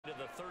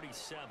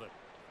37.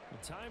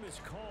 The time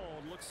is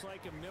called. Looks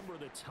like a member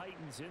of the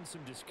Titans in some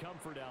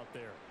discomfort out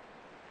there.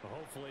 Well,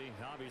 hopefully,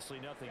 obviously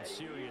nothing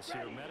serious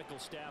here. Medical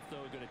staff,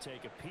 though, going to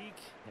take a peek,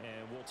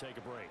 and we'll take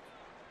a break.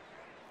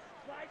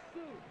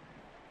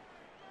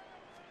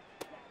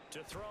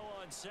 To throw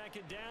on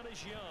second down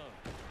is Young.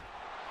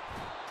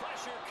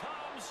 Pressure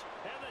comes,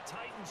 and the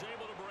Titans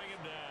able to bring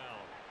him down.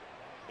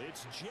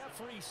 It's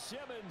Jeffrey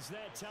Simmons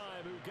that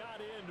time who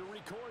got in to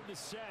record the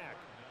sack.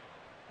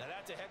 Now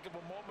that's a heck of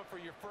a moment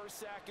for your first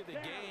sack of the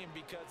game,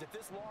 because if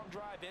this long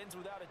drive ends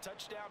without a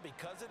touchdown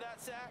because of that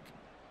sack,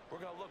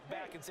 we're going to look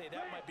back and say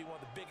that might be one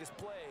of the biggest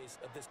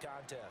plays of this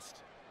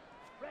contest.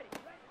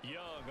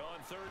 Young on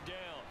third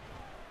down.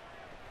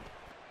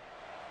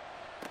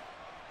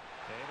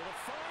 Able to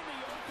find the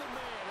open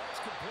man.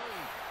 That's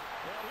complete.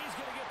 And he's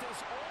going to get this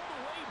all the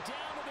way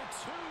down to the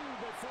 2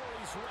 before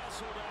he's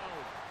wrestled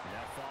out.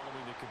 Now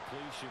following the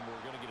completion,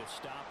 we're going to get a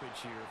stoppage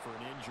here for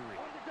an injury.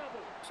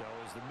 So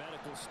as the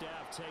medical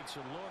staff takes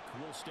a look,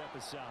 we'll step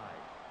aside.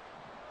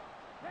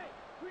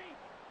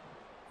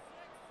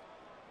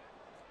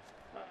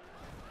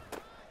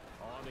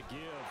 On the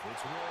give,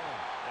 it's Warren.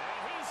 And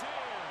he's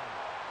in.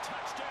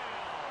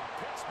 Touchdown,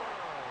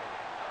 Pittsburgh.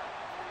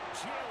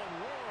 Jalen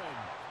Warren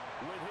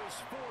with his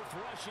 4th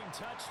rushing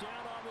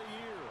touchdown on the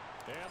year.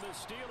 And the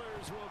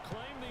Steelers will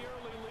claim the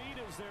early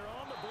lead as they're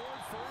on the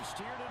board first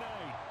here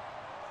tonight.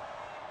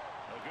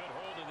 A good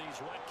hold in these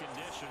wet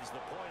conditions.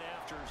 The point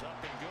after is up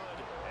and good.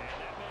 And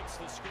that makes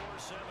the score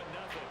 7-0.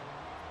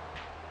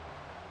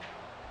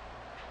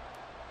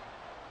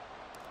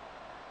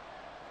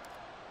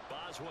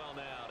 Boswell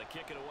now to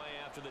kick it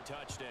away after the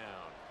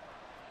touchdown.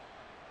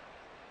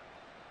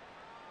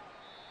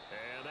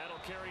 And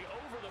that'll carry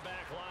over the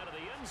back line of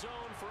the end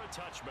zone for a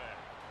touchback.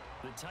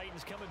 The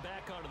Titans coming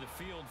back onto the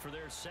field for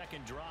their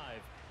second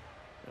drive.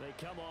 They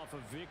come off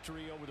a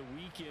victory over the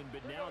weekend,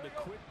 but now the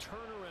quick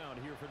turnaround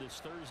here for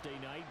this Thursday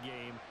night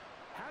game.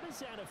 How does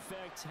that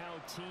affect how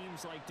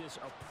teams like this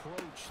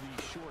approach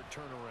these short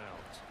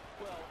turnarounds?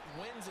 Well,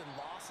 wins and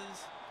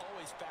losses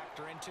always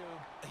factor into,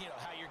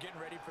 how you're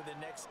getting ready for the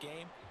next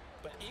game.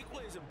 But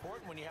equally as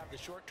important when you have the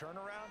short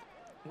turnaround,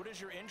 what is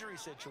your injury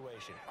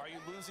situation? Are you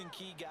losing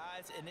key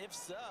guys? And if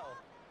so,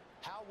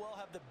 how well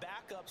have the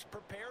backups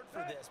prepared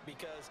for this?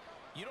 Because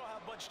you don't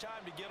have much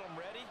time to get them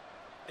ready.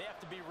 They have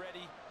to be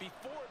ready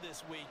before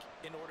this week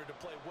in order to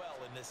play well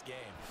in this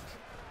game.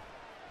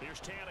 Here's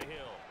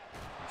Tannehill.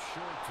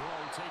 Short throw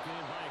taken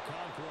in by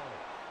Okonkwo.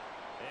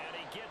 And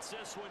he gets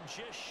this one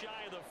just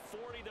shy of the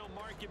 40. They'll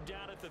mark him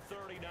down at the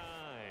 39.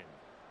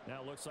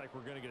 Now it looks like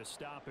we're going to get a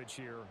stoppage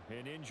here.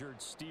 An injured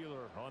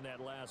Steeler on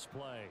that last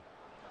play.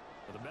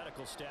 Well, the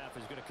medical staff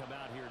is going to come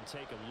out here and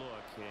take a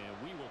look, and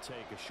we will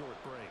take a short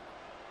break.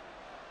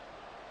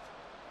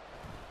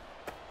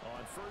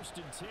 On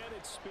 1st and 10,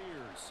 it's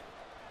Spears.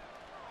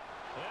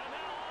 And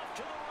now off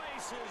to the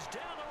races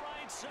down the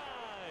right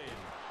side.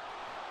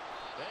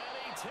 And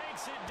he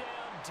takes it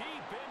down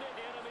deep into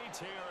enemy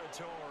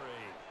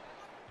territory.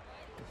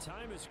 The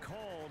time is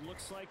called.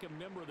 Looks like a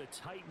member of the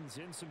Titans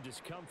in some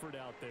discomfort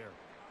out there.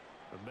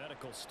 The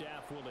medical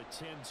staff will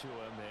attend to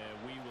him, and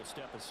we will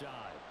step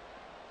aside.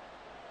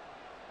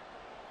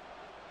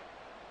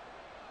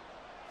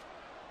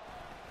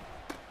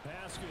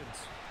 Haskins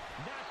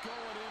not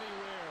going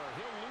anywhere.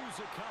 He'll lose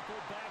a couple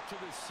back to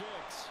the 6.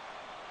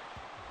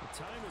 The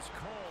time is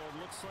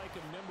called. Looks like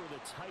a member of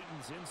the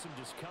Titans in some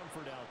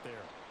discomfort out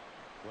there.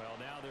 Well,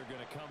 now they're going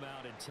to come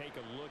out and take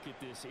a look at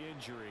this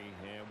injury,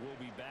 and we'll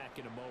be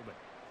back in a moment.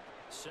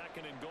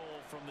 2nd and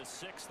goal from the 6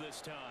 this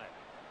time.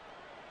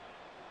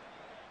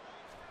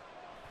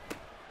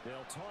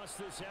 They'll toss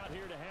this out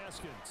here to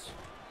Haskins.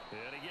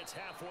 And he gets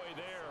halfway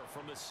there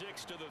from the 6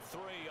 to the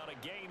 3 on a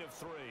gain of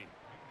 3.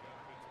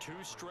 2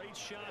 straight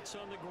shots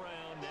on the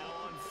ground.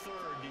 Now on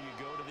 3rd, do you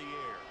go to the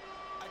air?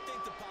 I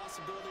think the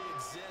possibility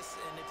exists,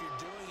 and if you're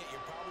doing it,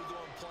 you're probably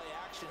going play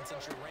action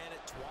since you ran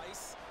it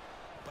twice.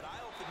 But I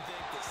often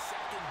think that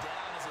 2nd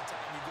down is the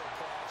time you go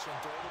play action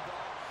and throw the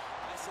ball.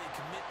 I say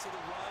commit to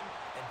the run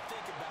and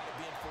think about it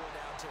being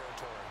 4-down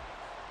territory.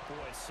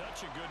 Boy,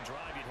 such a good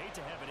drive. You'd hate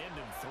to have it end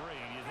in 3.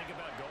 Do you think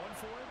about going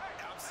for it?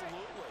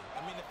 Absolutely.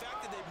 I mean, the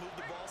fact that they moved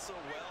the ball so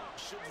well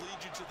should lead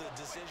you to the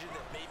decision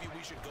that maybe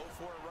we should go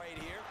for it right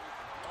here.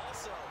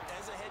 Also,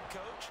 as a head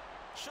coach,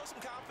 show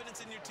some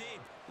confidence in your team.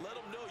 Let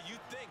them know you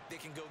think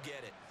they can go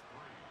get it.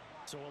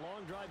 So a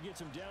long drive gets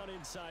them down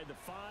inside the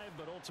 5,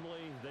 but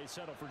ultimately they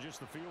settle for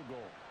just the field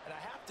goal. And I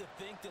have to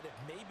think that if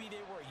maybe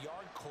they were a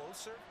yard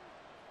closer,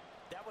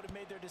 that would have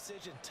made their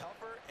decision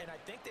tougher, and I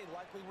think they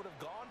likely would have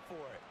gone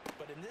for it.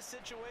 But in this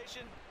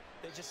situation,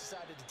 they just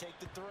decided to take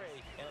the 3,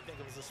 and I think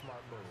it was a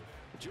smart move.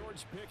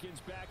 George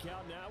Pickens back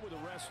out now with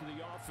the rest of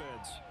the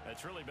offense.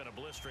 It's really been a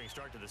blistering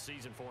start to the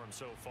season for him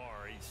so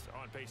far. He's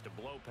on pace to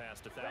blow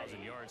past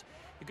 1,000 yards.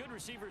 The good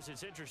receivers,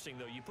 it's interesting,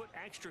 though. You put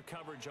extra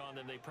coverage on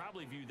them, they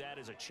probably view that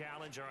as a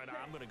challenge. All right,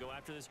 I'm going to go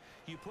after this.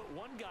 You put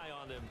one guy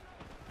on them,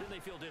 then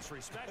they feel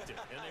disrespected,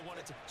 and they want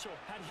it to. So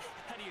how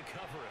do you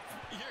cover it?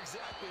 You're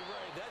exactly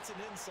right. That's an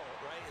insult,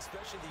 right?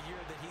 Especially the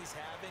year that he's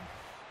having.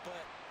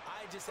 But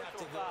I just have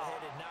to go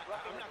ahead and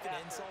I'm not going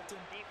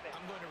consultant,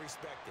 I'm going to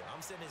respect it.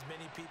 I'm sending as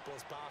many people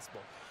as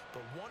possible.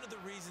 But one of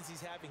the reasons he's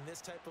having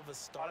this type of a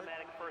start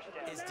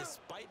is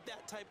despite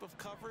that type of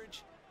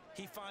coverage,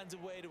 he finds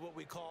a way to what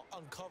we call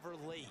uncover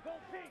late.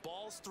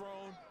 Ball's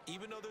thrown,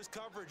 even though there's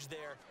coverage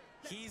there,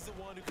 he's the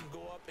one who can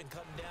go up and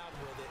come down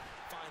with it,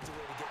 finds a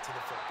way to get to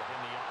the football.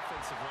 And the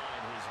offensive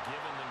line has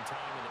given them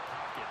time in the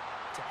pocket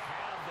to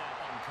have that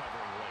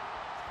uncovering late.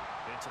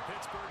 It's a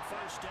Pittsburgh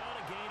first down,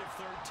 a gain of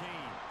 13.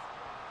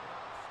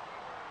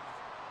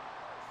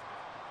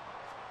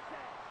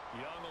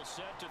 Young will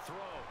set to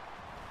throw.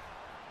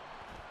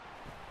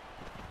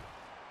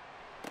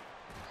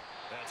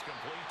 That's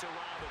complete to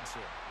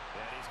Robinson.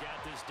 And he's got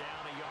this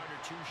down a yard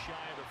or two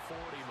shy of the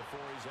 40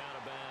 before he's out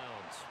of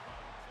bounds.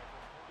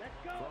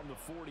 From the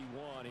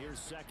 41, here's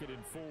 2nd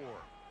and 4.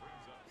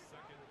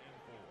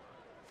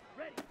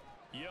 Ready.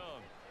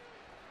 Young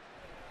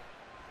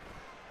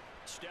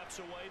steps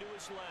away to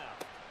his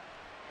left.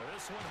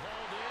 This one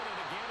hauled in, and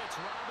again it's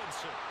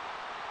Robinson.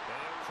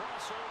 They'll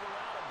cross over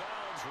out of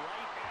bounds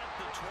right at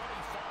the 25.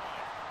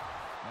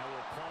 Now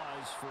we'll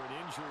pause for an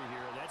injury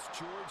here. That's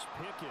George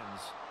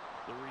Pickens,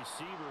 the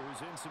receiver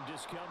who's in some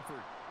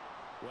discomfort.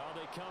 While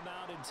they come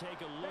out and take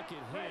a look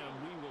at him,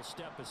 we will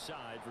step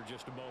aside for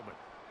just a moment.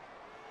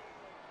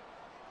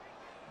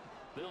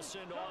 They'll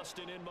send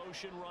Austin in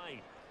motion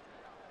right.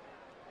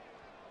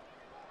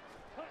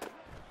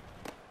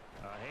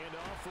 A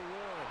handoff for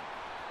Warren.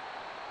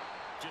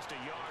 Just a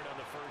yard on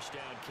the first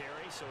down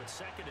carry, so it's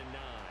 2nd and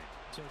 9.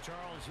 So,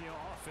 Charles, you know,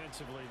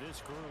 offensively,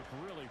 this group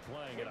really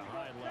playing at a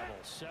high level,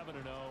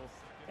 7-0.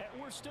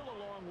 We're still a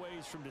long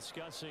ways from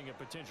discussing a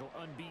potential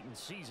unbeaten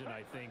season,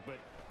 I think, but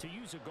to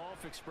use a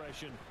golf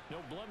expression, no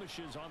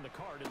blemishes on the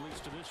card, at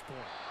least to this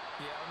point.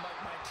 Yeah, unlike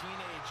my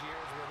teenage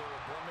years where there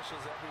were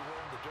blemishes everywhere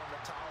and the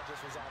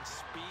dermatologist was on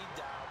speed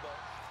dial, but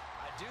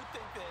I do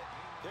think that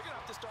they're going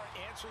to have to start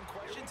answering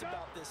questions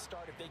about this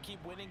start if they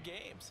keep winning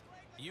games.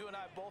 You and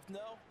I both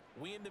know,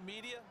 we in the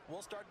media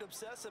will start to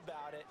obsess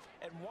about it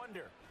and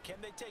wonder,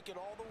 can they take it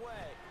all the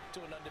way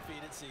to an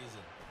undefeated season?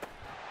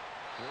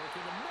 Work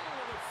in the middle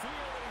of the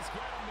field, and he's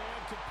got a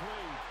man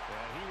complete.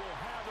 And he will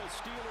have a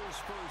Steelers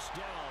first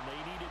down. They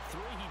needed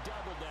 3. He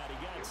doubled that. He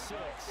got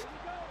 6.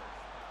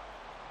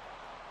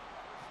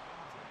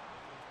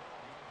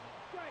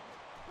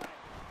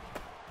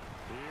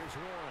 Here's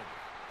Warren.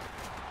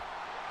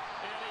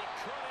 And he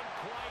couldn't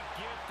quite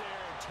get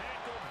there.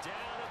 Tackled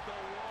down at the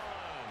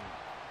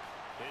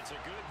 1. It's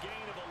a good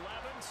gain of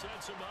 11.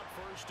 Sets him up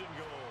 1st and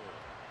goal.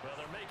 Well,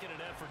 they're making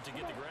an effort to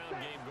get the ground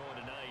game going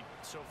tonight.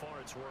 So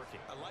far, it's working.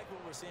 I like what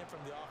we're seeing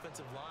from the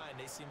offensive line.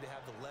 They seem to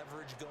have the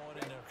leverage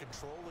going, and they're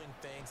controlling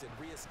things and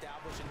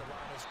reestablishing the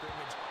line of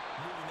scrimmage,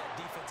 moving that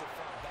defensive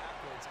front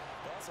backwards.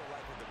 I also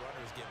like what the runner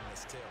is giving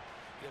us, too.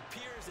 It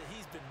appears that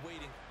he's been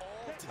waiting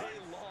all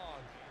day long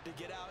to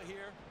get out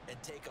here and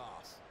take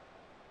off.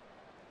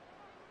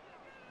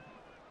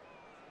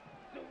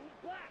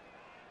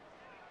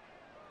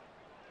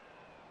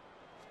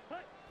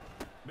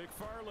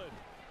 McFarland.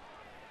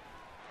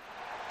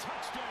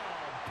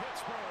 Touchdown,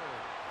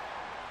 Pittsburgh.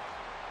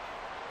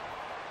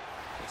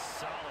 A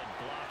solid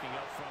blocking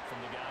up front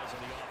from the guys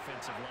on the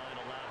offensive line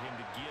allowed him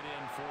to get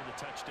in for the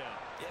touchdown.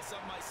 Yeah,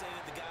 some might say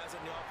that the guys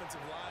on the offensive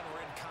line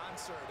were in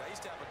concert. I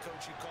used to have a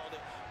coach who called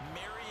it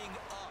marrying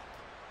up,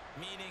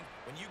 meaning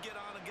when you get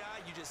on a guy,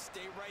 you just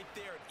stay right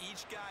there, and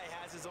each guy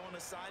has his own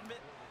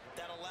assignment.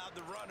 That allowed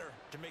the runner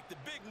to make the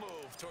big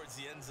move towards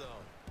the end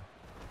zone.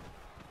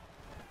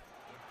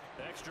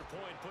 Extra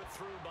point put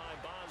through by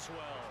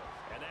Boswell,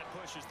 and that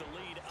pushes the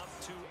lead up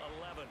to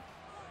 11.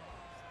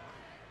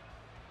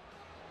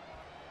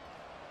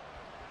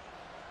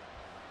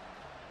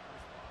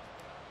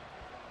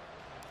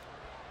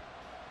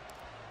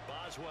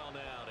 Boswell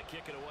now to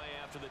kick it away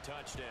after the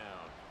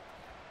touchdown.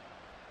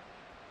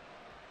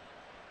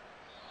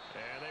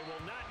 And they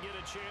will not get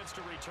a chance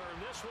to return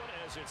this one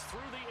as it's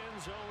through the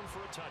end zone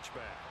for a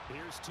touchback.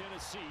 Here's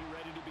Tennessee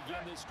ready to begin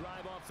this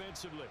drive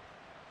offensively.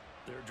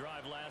 Their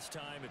drive last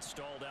time, it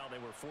stalled out.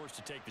 They were forced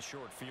to take the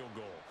short field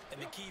goal.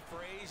 And the key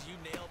phrase, you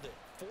nailed it.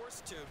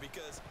 Forced to,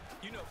 because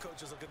you know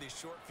coaches look at these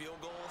short field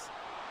goals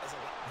as a...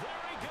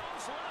 There he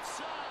goes, left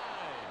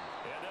side.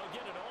 And they'll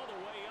get it all the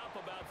way up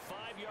about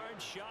 5 yards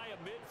shy of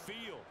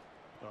midfield.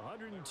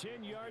 110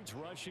 yards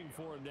rushing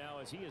for him now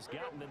as he has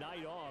gotten the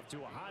night off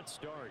to a hot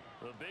start.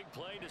 The big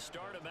play to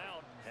start him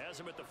out has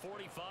him at the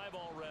 45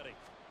 already.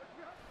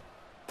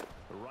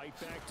 Right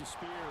back to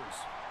Spears.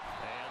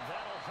 And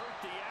that'll hurt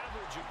the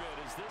average a bit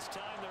as this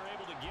time they're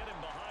able to get him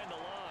behind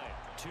the line.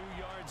 2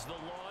 yards the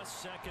loss,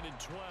 2nd and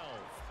 12.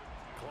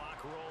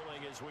 Clock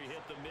rolling as we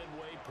hit the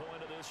midway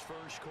point of this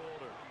first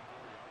quarter.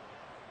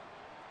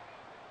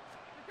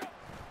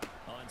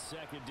 On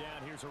 2nd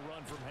down, here's a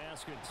run from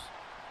Haskins.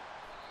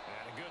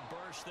 And a good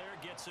burst there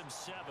gets him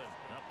 7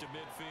 up to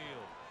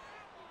midfield.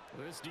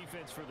 This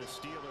defense for the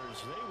Steelers,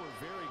 they were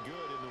very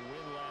good in the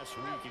win last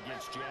week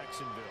against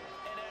Jacksonville.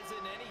 And as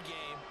in any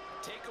game,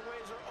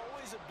 takeaways are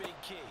always a big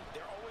key.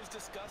 They're always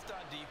discussed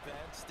on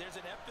defense. There's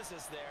an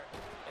emphasis there,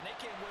 and they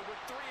came away with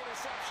 3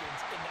 interceptions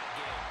in that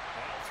game.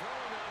 Well,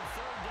 throwing on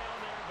 3rd down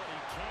there, but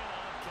he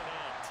cannot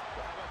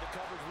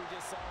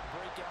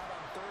break out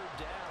on third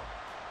down.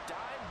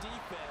 Dime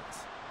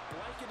defense,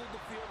 blanketed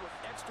the field with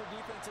extra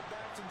defensive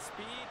backs and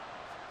speed,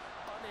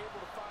 unable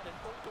to find an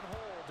open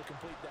hole to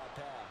complete that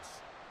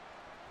pass.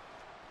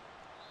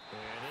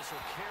 And this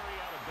will carry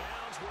out of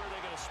bounds. Where are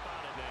they going to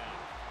spot it now?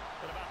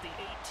 At about the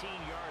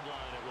 18-yard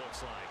line, it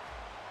looks like.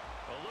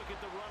 A look at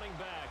the running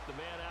back, the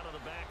man out of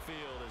the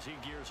backfield as he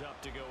gears up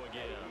to go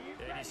again.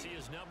 And you see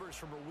his numbers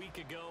from a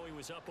week ago. He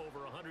was up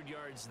over 100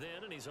 yards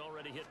then, and he's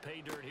already hit pay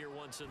dirt here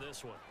once in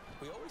this one.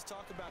 We always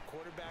talk about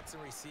quarterbacks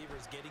and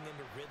receivers getting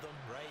into rhythm,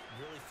 right?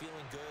 Really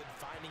feeling good,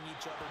 finding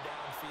each other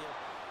downfield.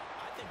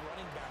 I think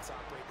running backs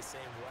operate the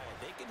same way.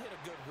 They can hit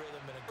a good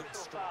rhythm and a good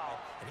stride,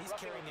 and he's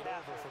carrying it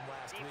over from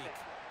last week.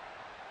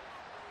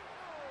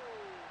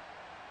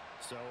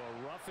 So a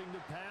roughing the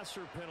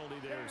passer penalty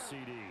there,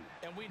 CD.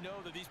 And we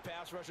know that these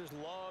pass rushers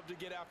love to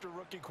get after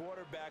rookie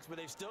quarterbacks, but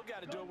they've still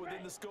got to do it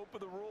within the scope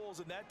of the rules.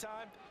 And that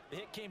time,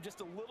 the hit came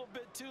just a little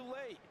bit too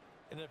late.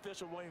 And an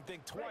official won't even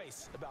think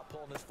twice about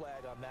pulling his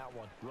flag on that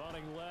one.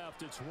 Running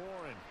left, it's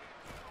Warren.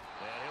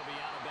 And he'll be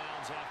out of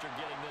bounds after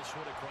getting this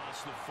one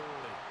across the 40.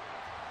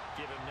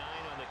 Give him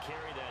 9 on the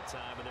carry that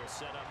time, and they're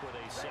set up with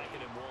a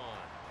 2nd and 1.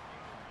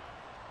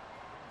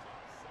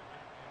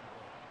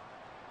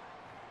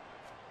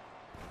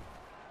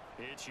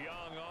 It's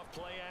Young off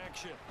play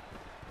action.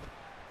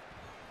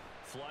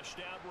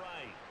 Flushed out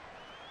right.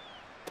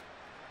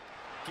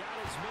 Got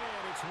his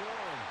man, it's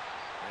Warren.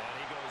 And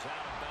he goes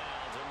out of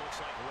bounds. It looks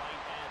like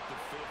right at the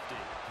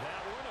 50.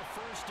 That one a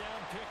first down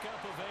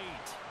pickup of 8.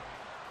 Let's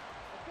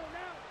go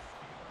now.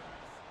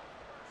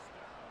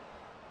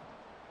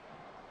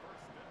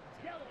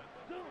 Yellow,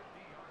 go.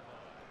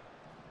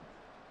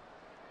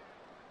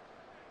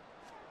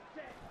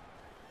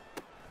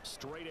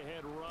 Straight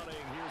ahead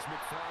running. Here's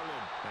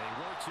McFarland. And he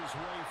works his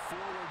way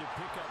forward to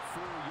pick up 4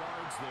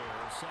 yards there.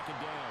 2nd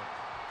down.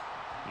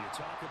 You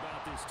talk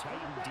about this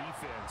Titan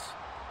defense.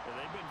 And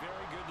they've been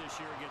very good this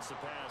year against the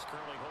pass,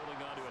 currently holding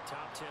on to a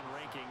top 10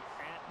 ranking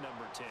at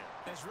number 10.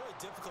 And it's really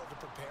difficult to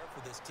prepare for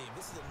this team.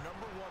 This is the #1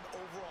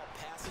 overall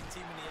passing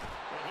team in the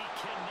NFL. And he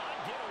cannot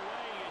get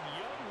away, and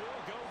Young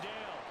will go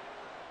down.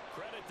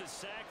 Credit the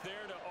sack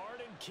there to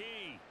Arden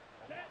Key.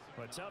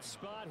 A tough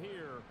spot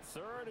here.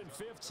 3rd and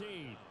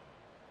 15.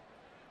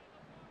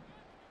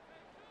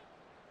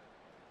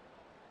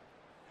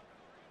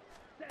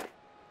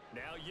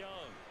 Now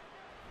Young.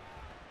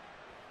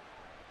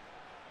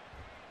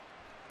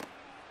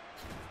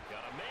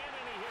 Got a man,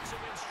 and he hits him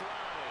in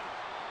stride.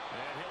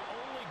 And he'll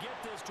only get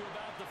this to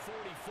about the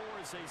 44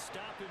 as they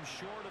stop him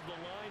short of the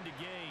line to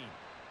gain.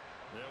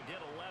 They'll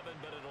get 11,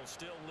 but it'll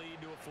still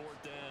lead to a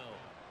 4th down.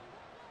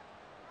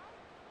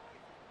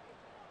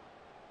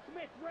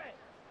 Smith, red.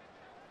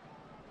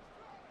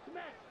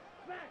 Smash,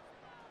 smash.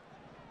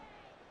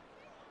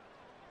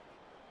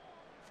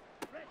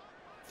 Red.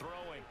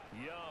 Throwing,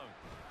 Young.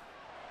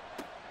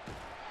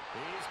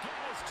 He's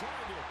got his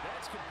target.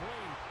 That's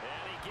complete.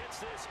 And he gets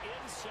this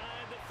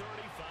inside the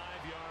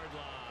 35-yard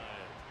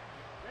line.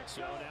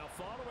 So now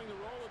following the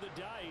roll of the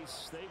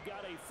dice, they've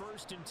got a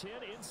 1st and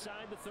 10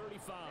 inside the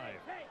 35.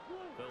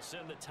 They'll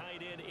send the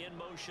tight end in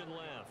motion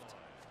left.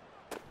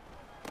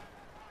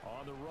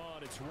 On the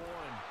run, it's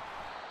Warren.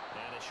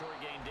 And a short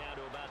gain down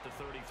to about the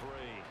 33.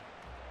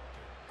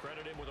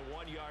 Credit him with a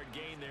 1-yard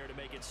gain there to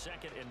make it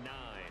 2nd and 9.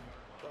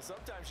 Well,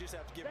 sometimes you just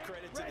have to give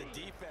credit to the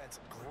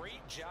defense.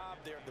 Great job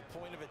there at the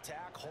point of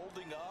attack,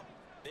 holding up.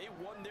 They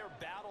won their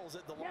battles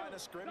at the line of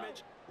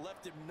scrimmage,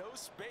 left him no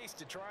space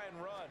to try and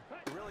run.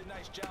 Really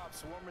nice job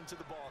swarming to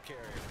the ball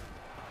carrier.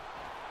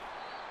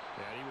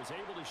 And he was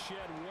able to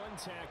shed 1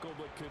 tackle,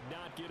 but could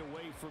not get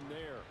away from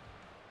there.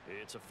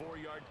 It's a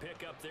 4-yard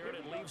pickup there, and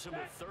it leaves him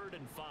with 3rd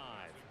and 5.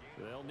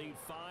 They'll need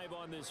 5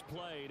 on this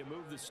play to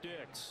move the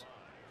sticks.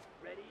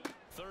 Ready?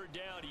 3rd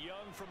down,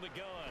 Young from the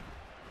gun.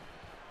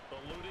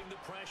 Eluding the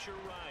pressure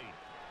right.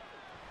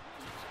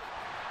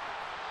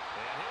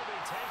 And he'll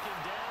be taken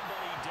down,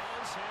 but he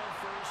does have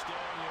first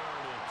down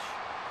yardage.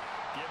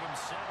 Give him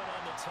 7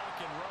 on the tuck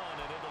and run,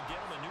 and it'll give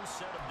him a new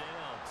set of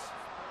downs.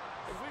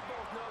 As we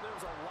both know, there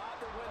was a lot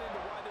that went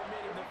into why they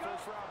made him the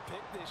first-round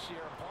pick this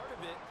year. And part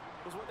of it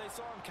was what they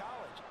saw in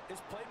college,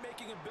 his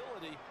playmaking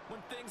ability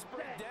when things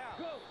break down.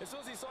 As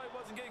soon as he saw he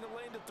wasn't getting a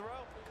lane to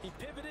throw, he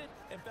pivoted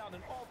and found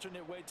an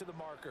alternate way to the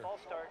marker. Ball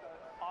start,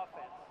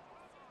 offense.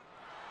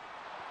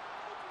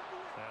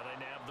 Now they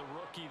nab the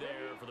rookie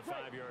there for the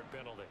 5-yard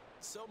penalty.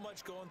 So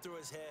much going through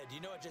his head.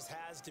 You know it just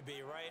has to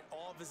be, right?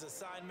 All of his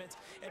assignments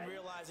and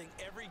realizing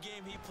every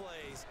game he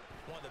plays,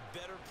 one of the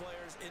better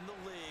players in the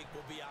league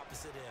will be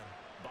opposite him.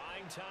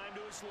 Buying time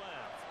to his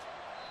left.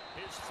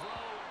 His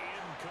throw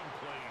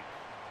incomplete.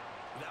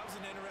 That was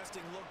an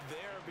interesting look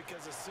there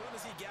because as soon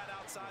as he got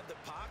outside the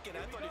pocket,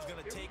 I thought he was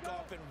going to take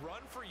off and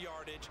run for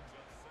yardage.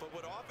 But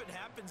what often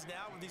happens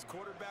now with these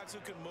quarterbacks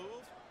who can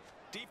move,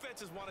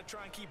 defenses want to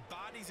try and keep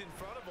bodies in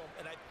front of them,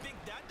 and I think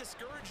that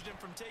discouraged him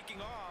from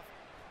taking off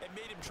and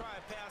made him try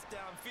a pass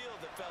downfield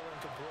that fell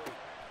incomplete.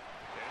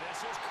 And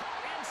this is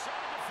caught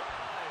inside the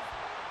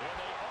 5. And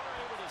they are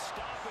able to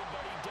stop him,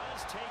 but he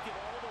does take it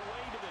all the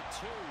way to the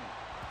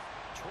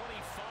 2. 25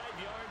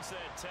 yards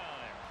that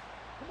time.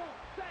 Come on,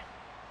 set.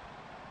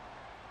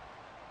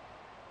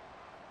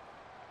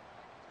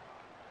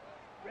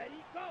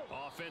 Ready, go.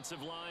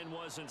 Offensive line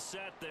wasn't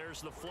set.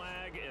 There's the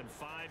flag, and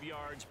 5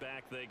 yards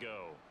back they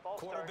go.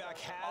 Quarterback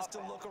has to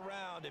look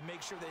around and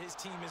make sure that his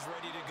team is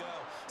ready to go.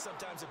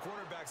 Sometimes the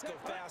quarterbacks go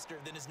faster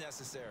than is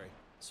necessary.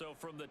 So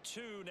from the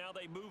 2, now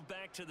they move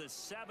back to the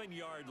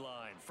 7-yard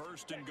line.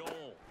 1st and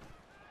goal.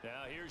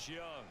 Now here's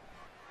Young.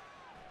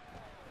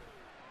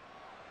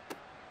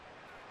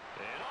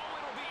 And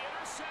it'll be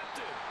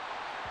intercepted.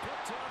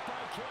 Picked up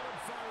by Caleb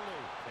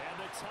Farley. And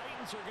the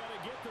Titans are going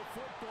to get the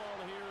football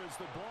here as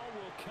the ball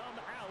will come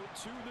out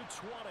to the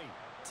 20.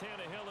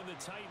 Tannehill and the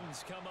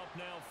Titans come up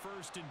now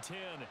 1st and 10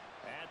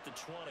 at the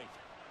 20.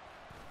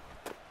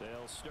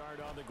 They'll start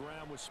on the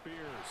ground with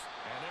Spears.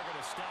 And they're going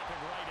to stop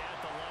him right at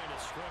the line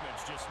of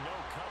scrimmage. Just no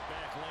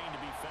cutback lane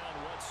to be found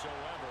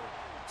whatsoever.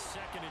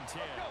 2nd and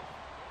 10.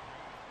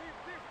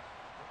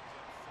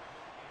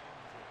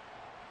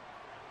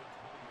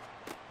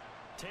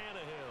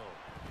 Tannehill.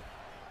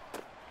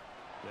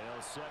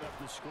 They'll set up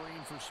the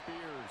screen for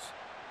Spears.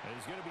 And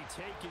he's going to be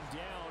taken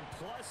down.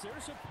 Plus,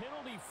 there's a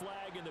penalty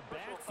flag in the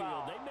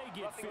backfield. They may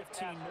get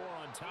 15 more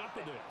on top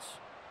of this.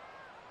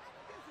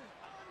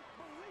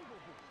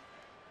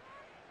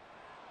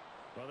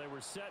 Well, they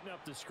were setting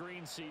up the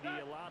screen, CD,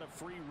 a lot of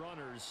free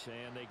runners,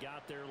 and they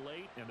got there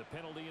late, and the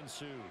penalty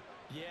ensued.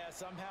 Yeah,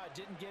 somehow it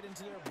didn't get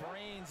into their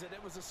brains that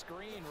it was a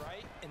screen,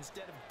 right?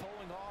 Instead of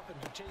pulling off and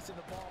chasing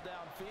the ball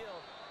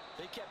downfield,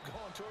 they kept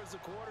going towards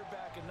the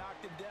quarterback and knocked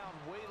him down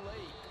way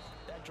late.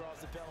 That draws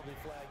the penalty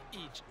flag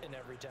each and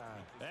every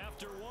time.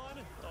 After one,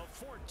 a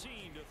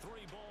 14-3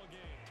 ball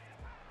game.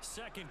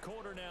 2nd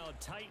quarter now,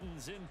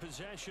 Titans in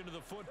possession of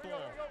the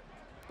football.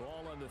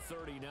 Ball on the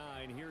 39.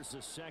 Here's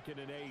the 2nd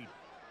and 8.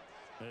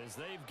 As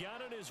they've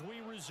got it as we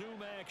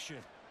resume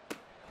action.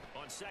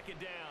 On 2nd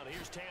down,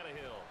 here's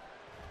Tannehill.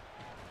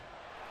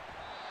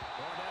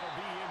 Well, that'll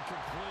be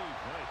incomplete.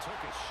 Well, he took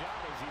a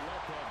shot as he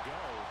let that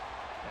go.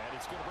 And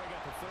it's going to bring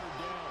up a 3rd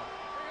down.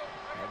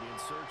 And in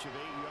search of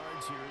 8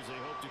 yards here as they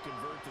hope to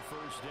convert the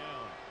 1st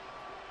down.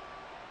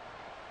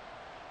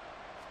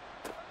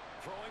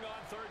 Throwing on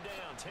 3rd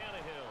down,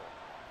 Tannehill.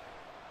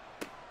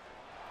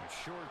 A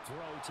short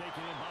throw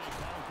taken in by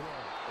Conquo.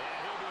 And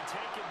he'll be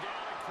taken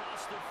down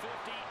across the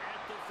 50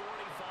 at the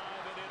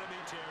 45 in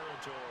enemy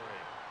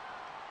territory.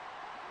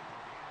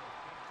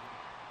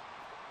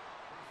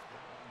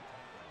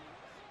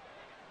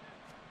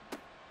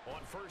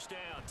 On 1st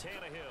down,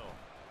 Tannehill.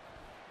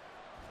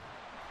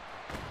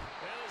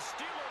 And the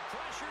Steeler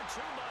pressure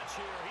too much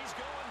here. He's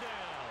going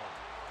down.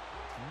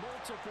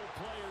 Multiple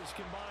players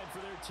combined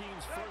for their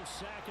team's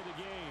 1st sack of the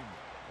game.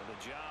 And the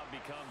job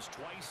becomes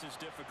twice as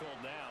difficult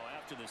now.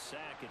 After the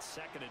sack, it's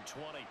 2nd and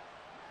 20.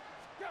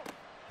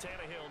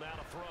 Tannehill now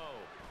to throw.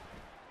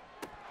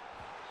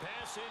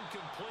 Pass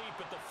incomplete,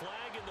 but the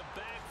flag in the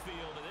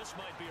backfield, and this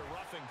might be a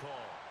roughing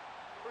call.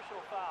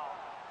 Personal foul.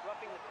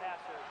 Roughing the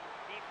passer.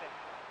 Defense.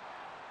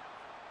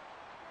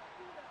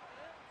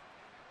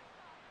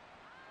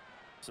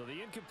 So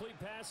the incomplete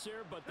pass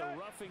there, but the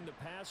roughing the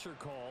passer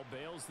call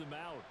bails them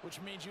out.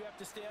 Which means you have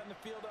to stay on the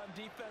field on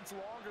defense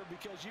longer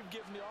because you've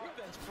given the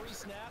offense free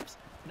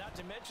snaps, not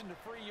to mention the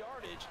free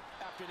yardage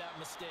after that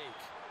mistake.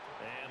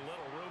 And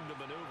little room to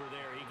maneuver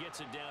there. He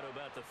gets it down to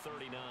about the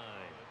 39.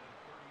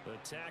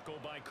 The tackle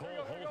by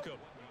Cole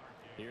Holcomb.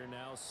 Here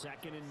now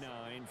 2nd and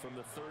 9 from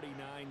the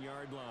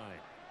 39-yard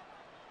line.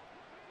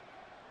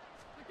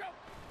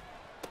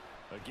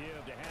 A give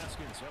to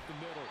Haskins up the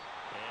middle.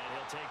 And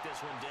he'll take this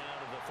one down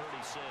to the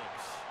 36.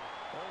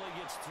 Only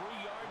gets 3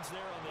 yards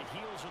there on the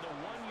heels of the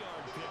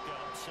 1-yard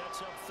pickup. Sets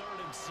up 3rd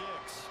and 6.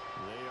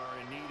 They are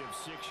in need of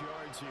 6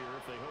 yards here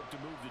if they hope to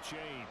move the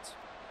chains.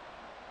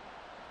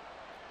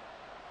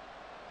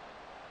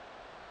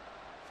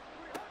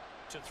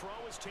 To throw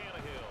is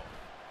Tannehill.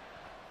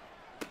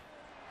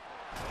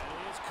 And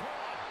he is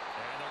caught.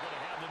 And they're going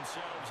to have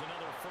themselves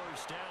another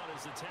 1st down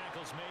as the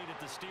tackle's made at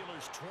the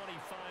Steelers'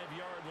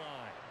 25-yard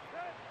line.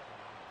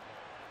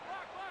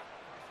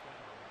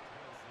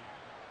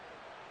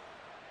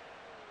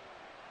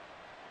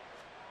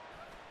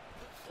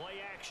 Play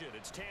action.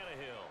 It's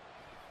Tannehill.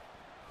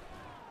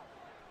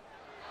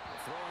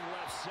 Throwing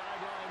left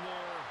sideline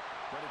there,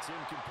 but it's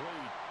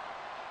incomplete.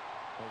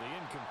 Well, the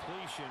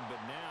incompletion, but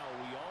now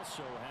we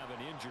also have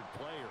an injured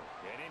player.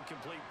 An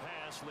incomplete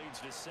pass leads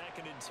to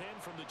 2nd and 10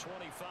 from the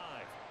 25.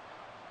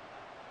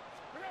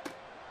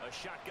 A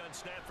shotgun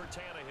snap for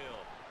Tannehill.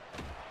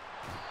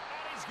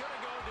 And he's going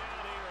to go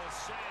down here. A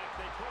sack.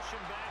 They push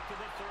him back to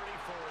the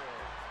 34.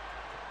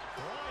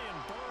 Brian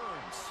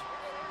Burns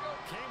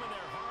came in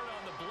there hard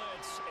on the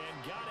blitz and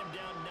got him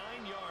down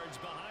 9 yards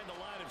behind the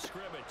line of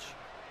scrimmage.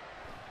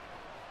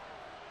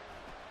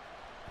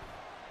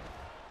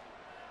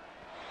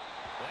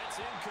 That's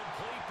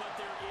incomplete, but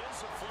there is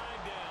a flag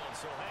down,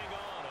 so hang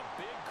on. A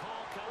big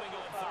call coming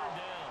on 3rd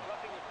down.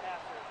 Roughing the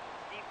passer.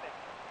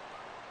 Defense.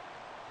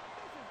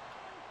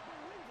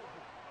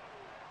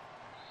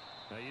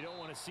 Now, you don't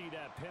want to see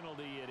that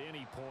penalty at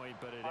any point,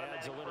 but it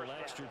adds a little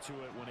extra to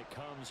it when it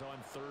comes on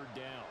 3rd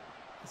down.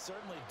 It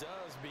certainly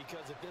does,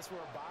 because if this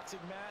were a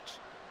boxing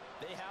match,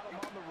 they had him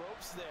on the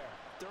ropes there.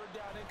 Third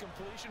down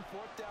incompletion,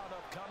 fourth down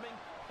upcoming.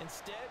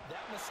 Instead,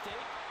 that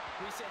mistake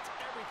resets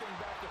everything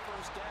back to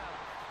first down,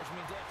 which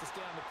means they have to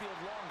stay on the field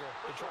longer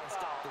to try and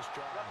stop this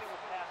drive. Roughing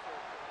the passer,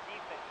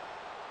 defense.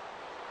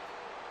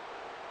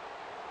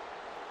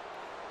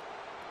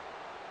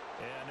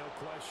 Yeah, no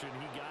question.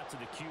 He got to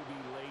the QB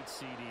late,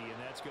 CD, and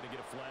that's going to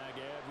get a flag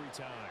every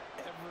time.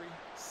 Every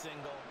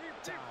single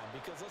time.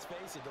 Because let's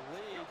face it, the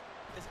league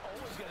is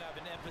always going to have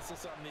an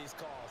emphasis on these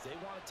calls. They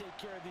want to take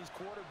care of these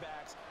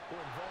quarterbacks who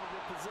are in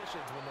vulnerable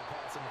positions when they're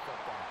passing the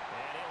football.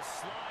 And he'll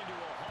slide to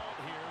a halt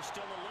here.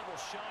 Still a little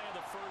shy of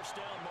the first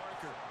down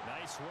marker.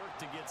 Nice work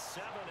to get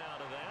 7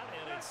 out of that,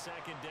 and it's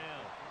second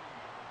down.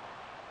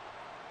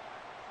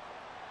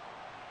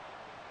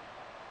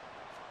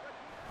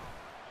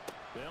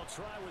 They'll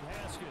try with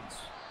Haskins.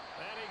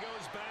 And he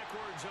goes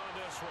backwards on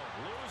this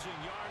one. Losing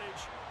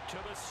yardage to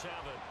the 7.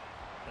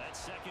 That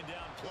second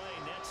down play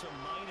nets a -4.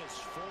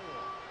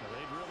 Now,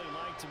 they'd really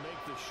like to make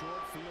the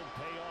short field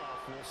pay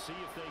off. We'll see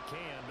if they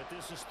can, but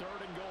this is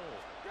 3rd and goal.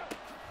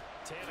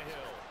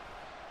 Tannehill.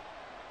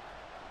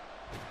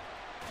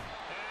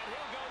 And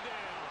he'll go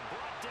down.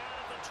 Brought down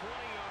at the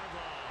 20-yard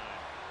line.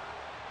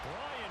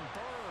 Brian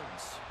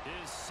Burns,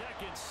 his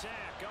second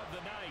sack of the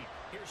night.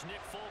 Here's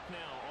Nick Folk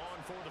now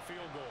on for the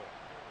field goal.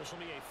 This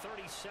will be a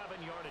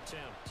 37-yard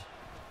attempt.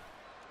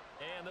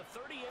 And the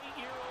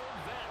 38-year-old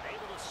vet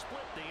able to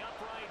split the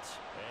uprights.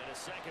 And a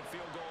second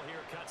field goal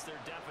here cuts their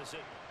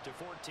deficit to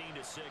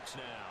 14-6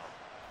 now.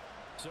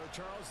 So,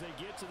 Charles, they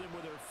get to them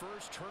with their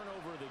first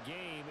turnover of the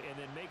game and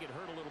then make it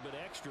hurt a little bit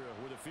extra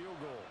with a field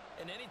goal.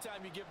 And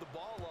anytime you give the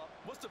ball up,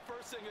 what's the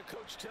first thing a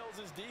coach tells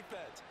his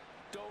defense?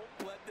 Don't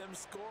let them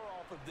score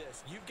off of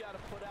this. You've got to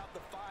put out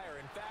the fire.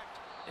 In fact,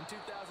 in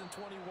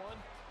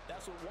 2021,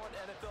 that's what one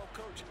NFL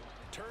coach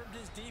termed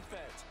his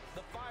defense.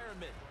 The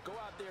firemen. Go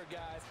out there,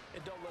 guys,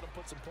 and don't let them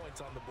put some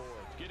points on the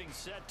board. Getting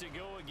set to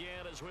go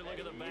again as we look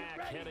at the back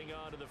heading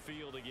onto the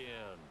field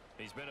again.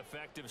 He's been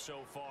effective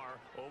so far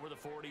over the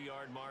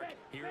 40-yard mark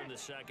here in the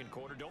second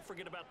quarter. Don't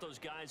forget about those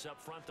guys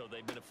up front, though.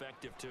 They've been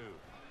effective, too.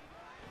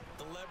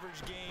 The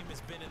leverage game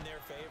has been in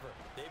their favor.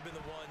 They've been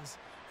the ones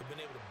who've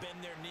been able to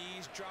bend their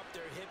knees, drop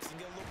their hips, and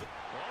get a little bit.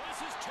 Well,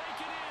 this is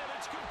taken in.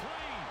 It's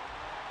complete.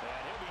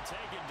 And he'll be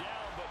taken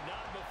down, but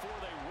not before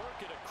they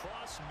work it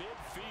across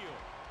midfield.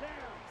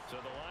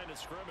 So the line of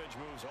scrimmage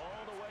moves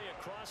all the way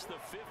across the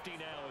 50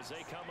 now as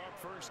they come up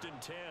 1st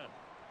and 10.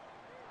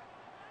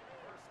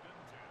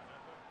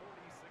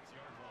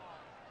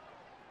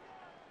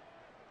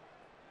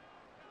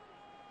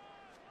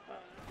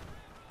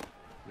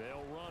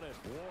 They'll run it.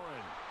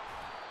 Warren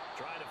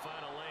trying to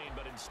find a lane,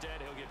 but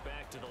instead he'll get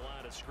back to the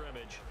line of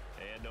scrimmage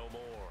and no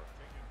more.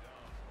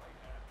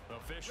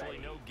 Officially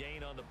no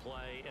gain on the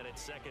play, and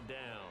it's 2nd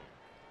down.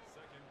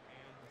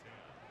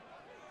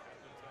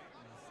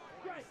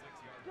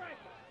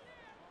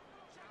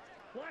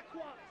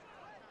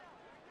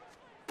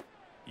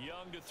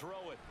 Young to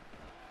throw it.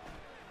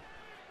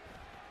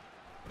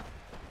 And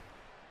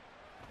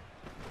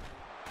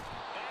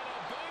a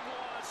big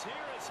loss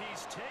here as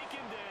he's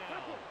taken down.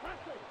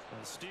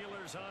 The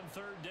Steelers on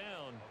 3rd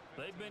down.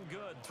 They've been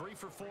good, 3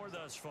 for 4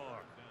 thus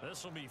far.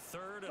 This will be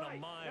 3rd and a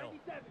mile.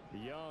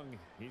 Young,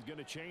 he's going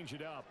to change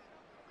it up.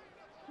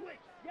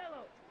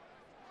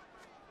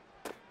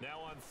 Now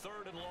on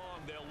 3rd and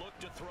long, they'll look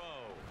to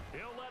throw.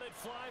 He'll let it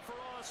fly for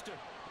Austin.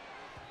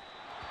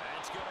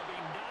 That's going to be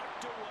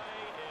knocked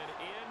away and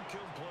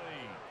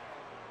incomplete.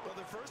 Well,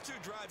 their first 2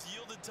 drives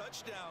yielded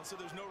touchdowns, so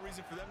there's no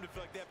reason for them to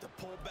feel like they have to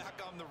pull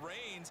back on the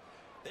reins.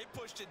 They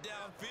pushed it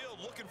downfield,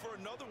 looking for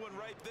another one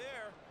right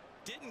there.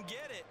 Didn't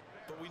get it,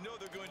 but we know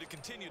they're going to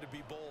continue to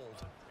be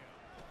bold.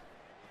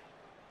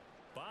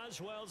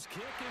 Boswell's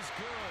kick is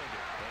good,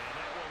 and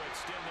that will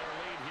extend their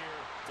lead here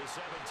to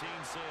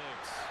 17-6.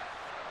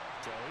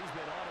 So he's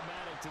been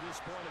automatic to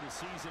this point of the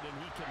season, and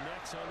he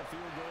connects on the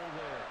field goal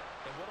there.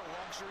 And what a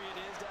luxury it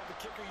is to have a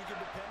kicker you can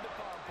depend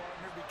upon,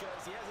 partner,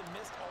 because he hasn't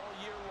missed all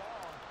year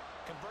long.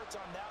 Converts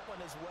on that one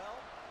as well,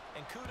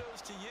 and kudos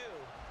to you.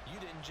 You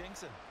didn't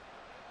jinx him.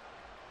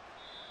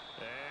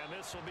 And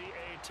this will be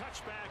a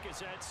touchback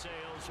as that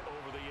sails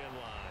over the end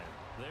line.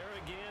 There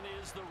again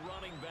is the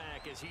running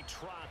back as he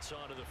trots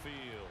onto the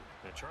field.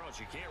 Now, Charles,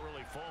 you can't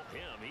really fault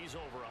him. He's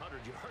over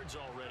 100 yards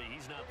already.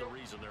 He's not the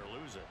reason they're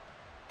losing.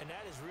 And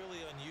that is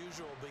really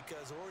unusual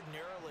because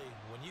ordinarily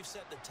when you've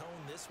set the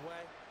tone this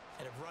way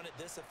and have run it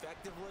this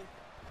effectively,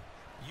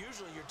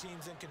 usually your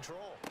team's in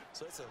control.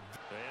 So it's a...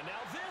 And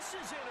now this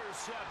is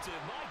intercepted.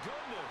 My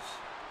goodness.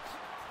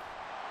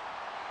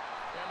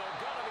 And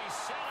they're going to be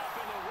set up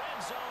in the red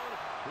zone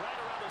right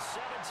around the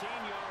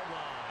 17-yard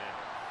line.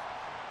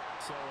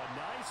 So a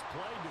nice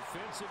play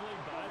defensively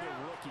by the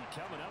rookie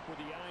coming up with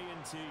the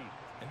INT.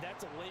 And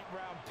that's a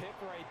late-round pick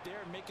right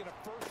there, making a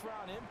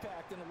first-round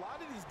impact. And a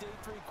lot of these day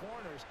 3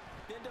 corners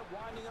end up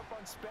winding up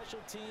on special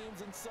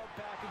teams and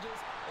sub-packages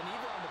and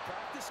even on the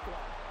practice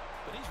squad.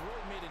 But he's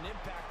really made an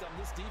impact on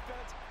this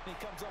defense, and he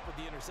comes up with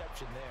the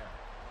interception there.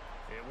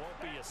 It won't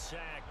be a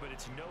sack, but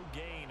it's no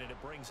gain, and it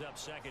brings up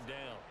 2nd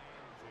down.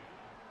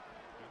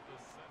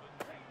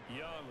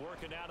 Young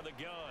working out of the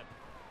gun.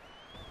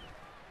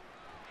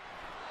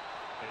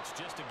 It's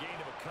just a gain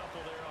of a couple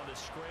there on the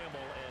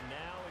scramble, and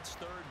now it's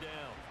third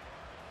down.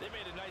 They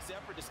made a nice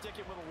effort to stick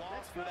him with a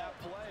loss for that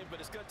play, but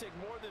it's going to take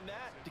more than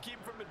that to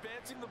keep him from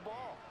advancing the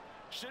ball.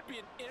 Should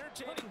be an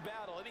entertaining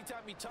battle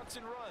anytime he tucks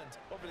and runs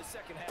over the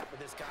second half of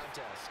this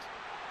contest.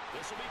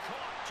 This will be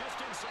caught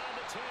just inside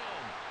the 10.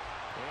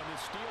 And the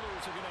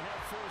Steelers are going to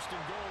have first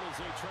and goal as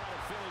they try to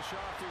finish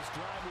off this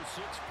drive with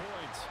 6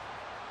 points.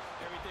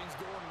 Everything's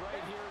going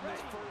right here in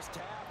this first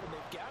half, and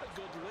they've got a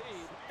good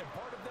lead, and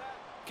part of that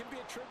can be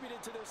attributed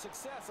to their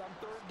success on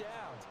third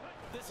downs.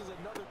 This is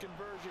another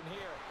conversion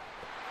here.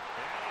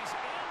 And he's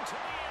into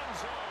the end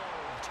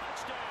zone.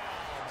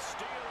 Touchdown,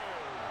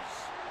 Steelers.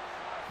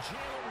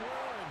 Jalen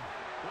Warren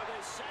with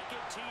his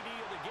second TD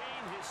of the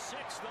game, his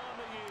 6th on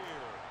the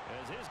year,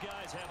 as his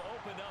guys have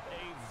opened up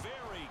a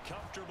very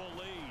comfortable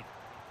lead.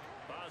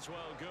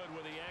 Boswell good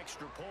with the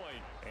extra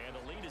point, and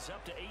the lead is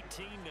up to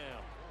 18 now.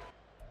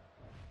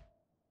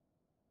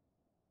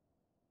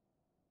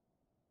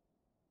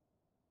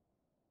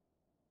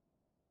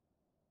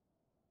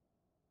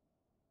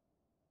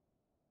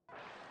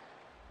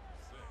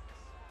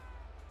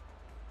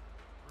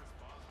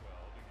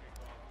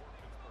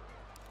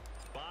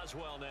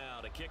 Boswell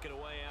now to kick it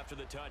away after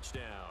the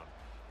touchdown.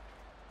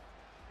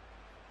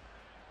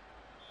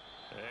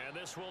 And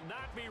this will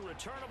not be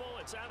returnable.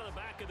 It's out of the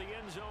back of the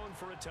end zone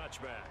for a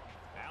touchback.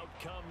 Out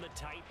come the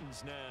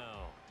Titans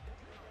now.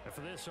 And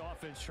for this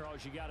offense,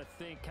 Charles, you got to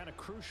think kind of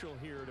crucial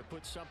here to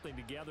put something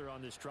together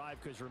on this drive,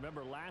 because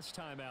remember last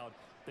time out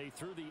they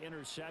threw the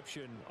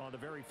interception on the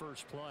very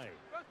first play.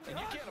 And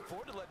you can't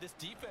afford to let this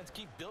defense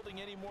keep building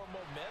any more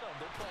momentum.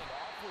 They're playing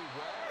awfully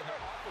well, and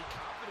they're awfully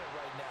confident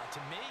right now.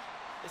 To me,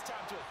 it's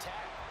time to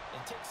attack and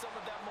take some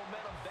of that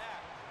momentum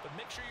back, but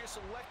make sure you're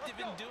selective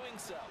in doing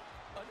so.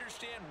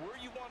 Understand where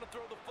you want to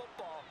throw the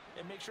football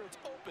and make sure it's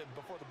open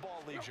before the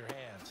ball leaves your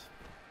hands.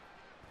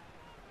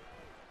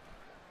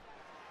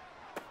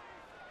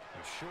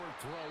 A short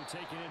throw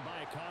taken in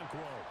by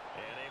Okonkwo.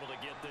 And able to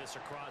get this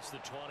across the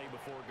 20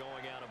 before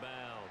going out of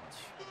bounds.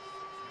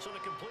 So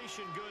the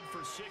completion good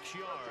for 6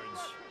 yards,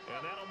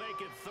 and that'll make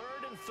it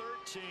 3rd and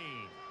 13.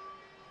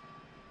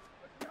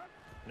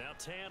 Now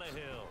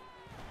Tannehill.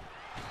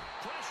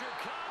 Pressure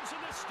comes,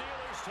 and the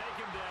Steelers take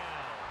him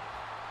down.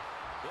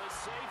 The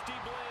safety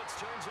blitz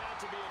turns out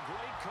to be a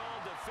great call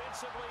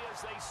defensively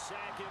as they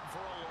sack him for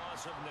a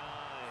loss of 9.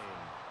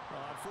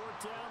 On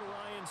 4th down,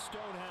 Ryan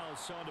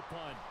Stonehouse on to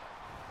punt.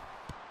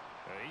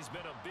 He's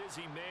been a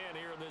busy man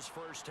here in this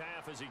first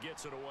half as he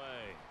gets it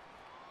away.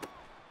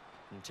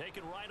 And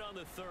taken right on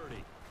the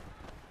 30.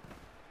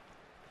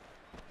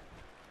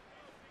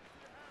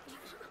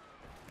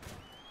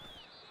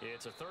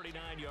 It's a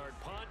 39-yard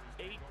punt,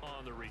 8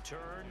 on the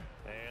return.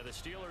 And the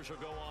Steelers will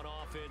go on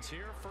offense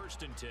here,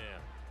 1st and 10.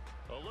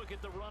 A look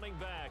at the running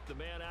back, the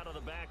man out of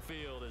the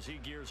backfield as he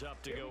gears up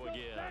to go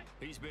again.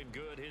 He's been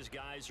good. His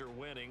guys are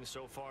winning.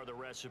 So far, the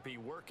recipe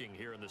working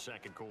here in the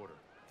second quarter.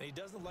 And he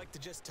doesn't like to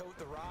just tote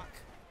the rock.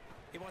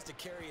 He wants to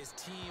carry his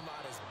team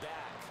on his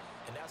back,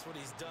 and that's what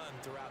he's done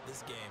throughout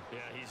this game. Yeah,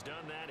 he's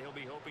done that. He'll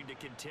be hoping to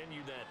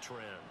continue that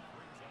trend.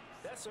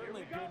 That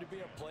certainly appeared to be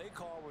a play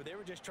call where they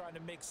were just trying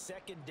to make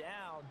second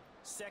down,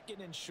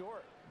 second and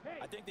short.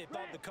 I think they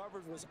thought the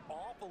coverage was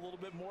off a little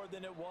bit more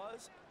than it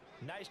was.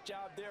 Nice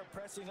job there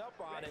pressing up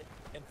on it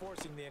and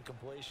forcing the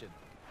incompletion.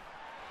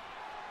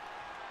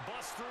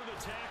 Bust through the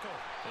tackle,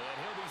 and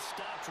he'll be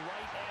stopped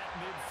right at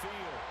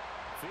midfield.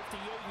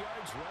 58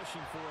 yards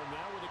rushing for him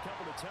now with a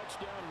couple of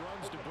touchdown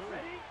runs to boot.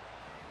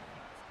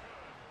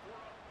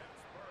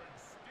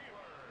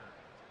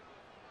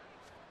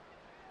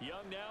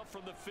 Young now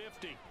from the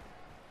 50.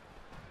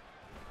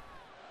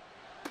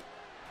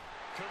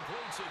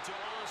 Completes it to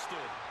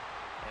Austin.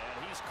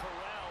 And he's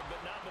corralled, but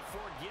not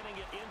before getting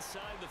it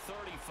inside the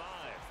 35.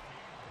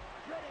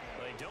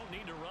 They don't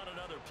need to run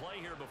another play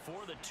here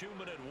before the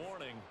 2-minute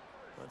warning.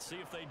 Let's see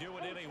if they do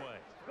it anyway.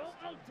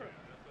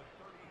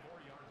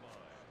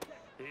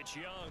 It's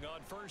Young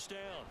on 1st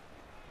down.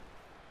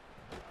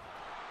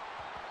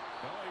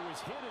 Well, he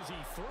was hit as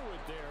he threw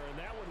it there, and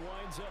that one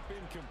winds up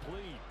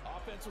incomplete.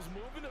 Offense was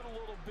moving it a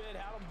little bit,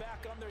 had them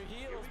back on their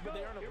heels, but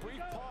they earned a brief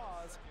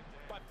pause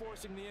by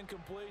forcing the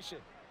incompletion.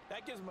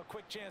 That gives them a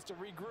quick chance to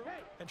regroup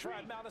and try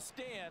and mount a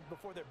stand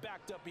before they're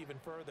backed up even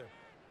further.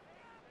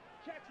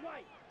 Check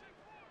right.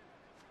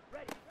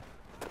 Ready.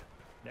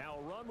 Now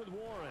a run with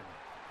Warren.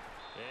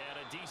 And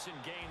a decent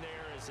gain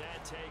there as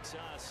that takes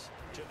us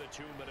to the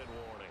 2-minute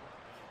warning.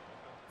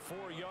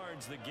 4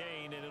 yards the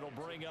gain, and it'll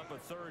bring up a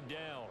 3rd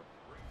down.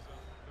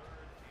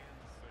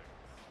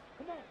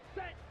 Come on,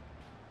 set.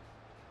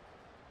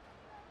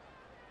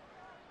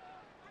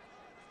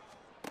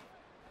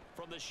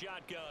 From the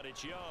shotgun,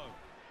 it's Young.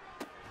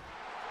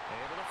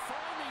 Able to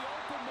find the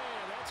open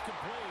man. That's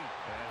complete.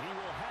 And he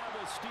will have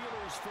a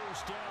Steelers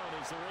first down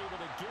as they're able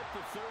to get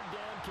the 3rd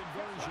down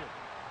conversion.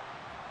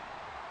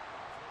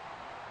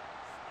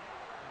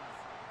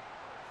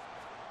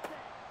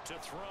 To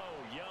throw,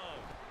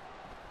 Young.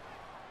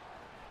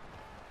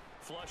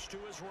 Flush to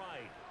his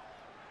right.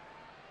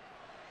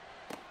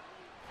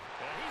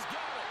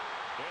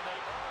 they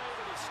are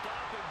able to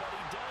stop him, but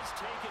he does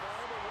take it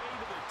all the way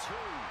to the 2.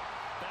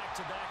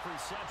 Back-to-back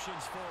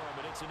receptions for him,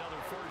 and it's another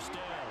first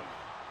down.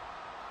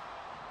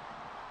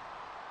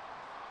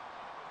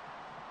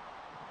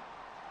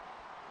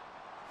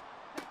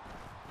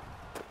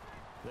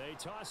 They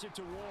toss it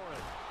to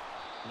Warren.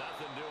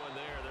 Nothing doing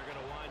there. They're going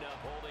to wind up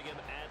holding him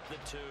at the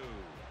 2.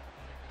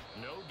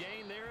 No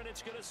gain there, and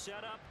it's going to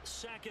set up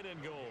 2nd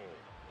and goal.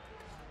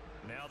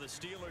 Now the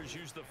Steelers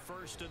use the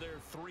first of their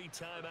 3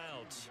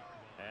 timeouts,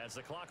 as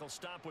the clock will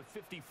stop with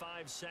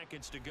 55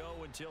 seconds to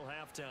go until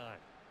halftime.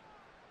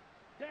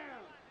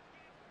 Down.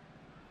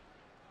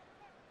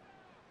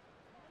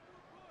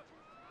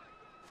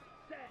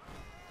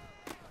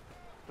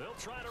 They'll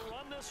try to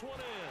run this one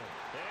in.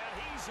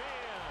 And he's in.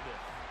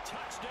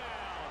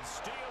 Touchdown,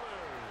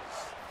 Steelers.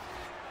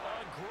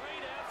 A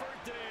great effort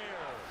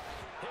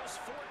there. His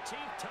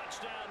 14th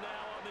touchdown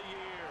now on the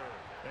year.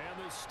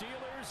 And the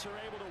Steelers are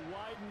able to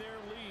widen their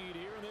lead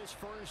here in this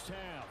first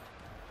half.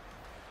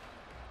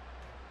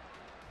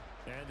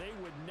 And they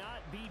would not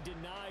be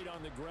denied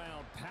on the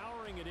ground,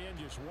 powering it in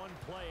just one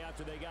play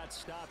after they got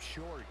stopped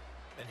short.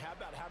 And how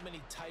about how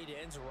many tight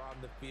ends are on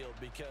the field?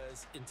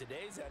 Because in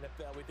today's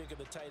NFL, we think of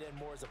the tight end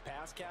more as a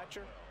pass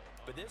catcher.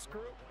 But this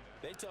group,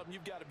 they tell them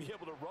you've got to be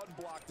able to run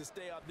block to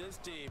stay on this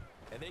team.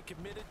 And they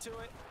committed to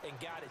it and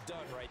got it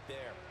done right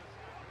there.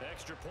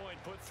 Extra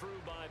point put through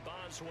by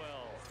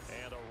Boswell.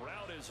 And a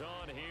route is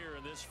on here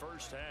in this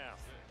first half.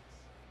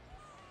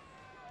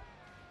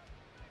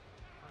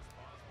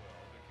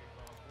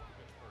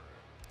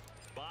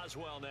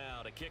 Boswell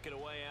now to kick it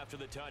away after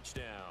the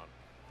touchdown.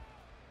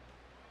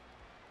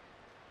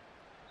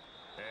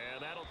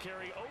 And that'll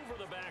carry over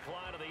the back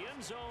line of the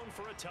end zone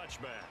for a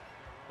touchback.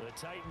 The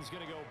Titans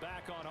going to go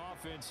back on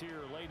offense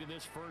here late in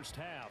this first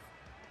half.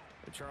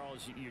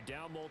 Charles, you're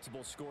down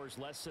multiple scores,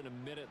 less than a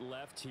minute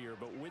left here,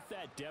 but with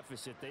that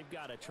deficit, they've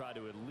got to try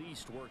to at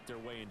least work their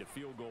way into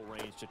field goal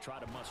range to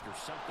try to muster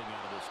something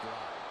out of this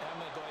drive. And I'm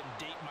going to go ahead and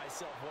date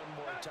myself one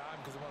more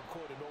time because I'm going to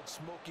quote an old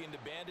Smokey and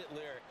the Bandit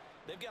lyric.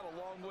 They've got a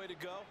long way to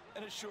go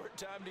and a short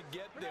time to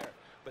get there,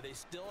 but they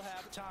still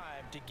have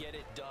time to get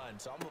it done.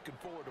 So I'm looking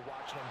forward to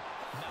watching them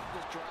mount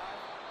this drive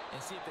and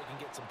see if they can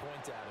get some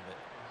points out of it.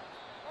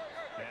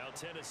 Now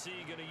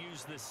Tennessee going to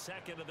use the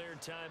second of their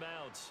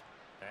timeouts,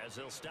 as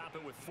they'll stop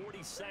it with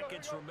 40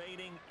 seconds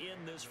remaining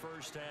in this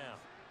first half.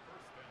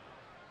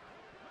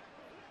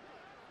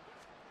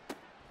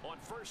 On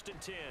 1st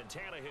and 10,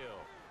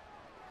 Tannehill.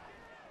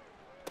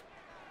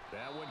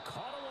 That one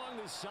caught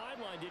along the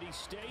sideline. Did he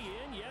stay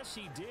in? Yes,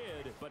 he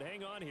did. But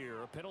hang on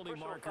here. A penalty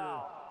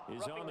marker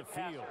is on the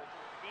field.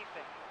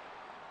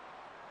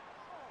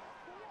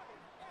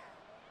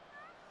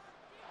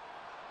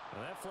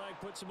 Well, that flag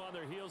puts them on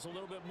their heels a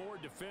little bit more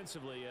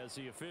defensively as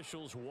the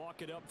officials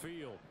walk it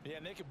upfield. Yeah,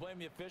 and they can blame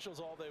the officials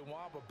all they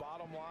want, but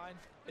bottom line,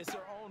 it's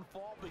their own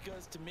fault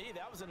because, to me,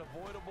 that was an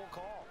avoidable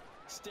call.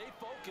 Stay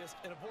focused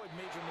and avoid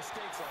major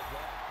mistakes like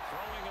that.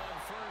 Throwing on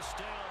 1st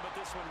down, but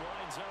this one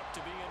winds up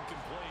to be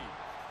incomplete.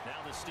 Now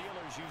the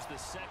Steelers use the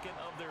second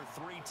of their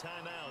 3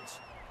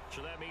 timeouts.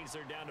 So that means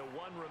they're down to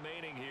 1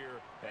 remaining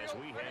here as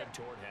we head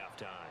toward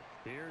halftime.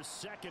 Here's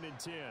 2nd and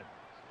 10.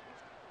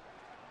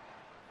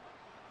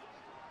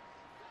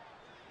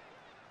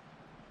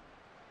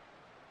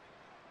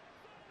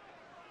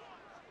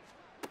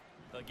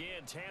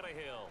 Again,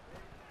 Tannehill.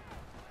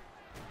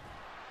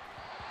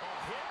 A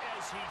hit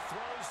as he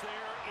throws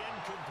there,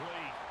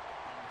 incomplete.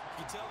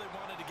 You can tell they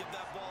wanted to get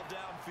that ball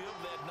downfield.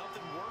 They had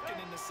nothing working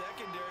in the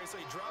secondary, so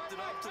he dropped it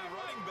up to the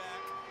running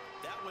back.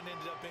 That one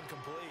ended up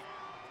incomplete.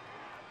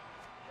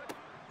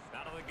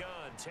 Out of the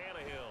gun,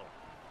 Tannehill.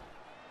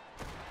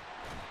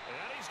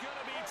 And he's going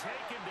to be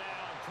taken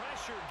down.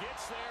 Pressure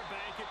gets there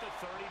back at the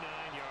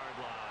 39-yard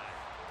line.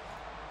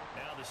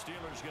 Now the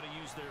Steelers going to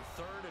use their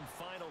 3rd and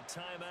final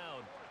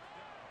timeout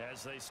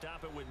as they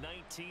stop it with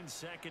 19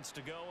 seconds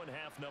to go in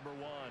half number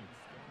 1.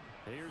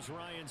 Here's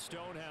Ryan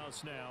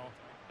Stonehouse now,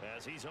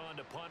 as he's on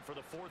to punt for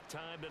the 4th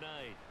time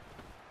tonight.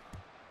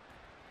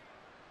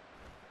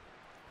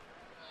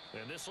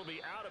 And this will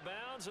be out of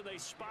bounds, and they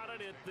spot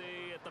it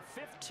at the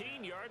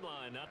 15-yard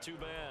line. Not too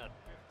bad.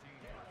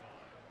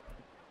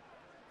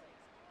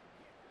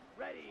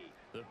 Ready.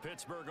 The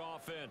Pittsburgh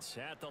offense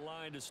at the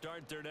line to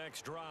start their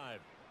next drive.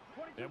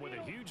 And with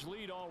a huge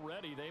lead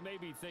already, they may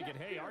be thinking,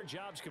 hey, our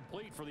job's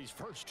complete for these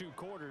first 2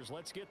 quarters.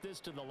 Let's get this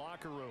to the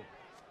locker room.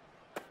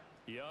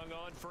 Young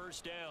on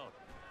 1st down.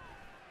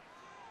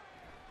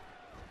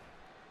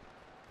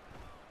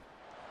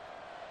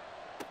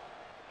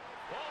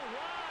 Oh,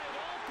 wide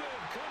open,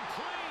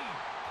 complete.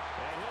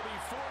 And he'll be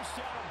forced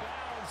out of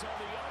bounds on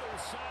the other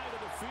side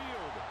of the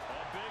field.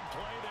 A big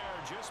play there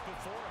just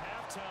before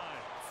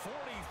halftime.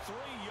 43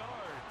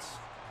 yards.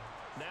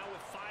 Now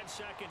with 5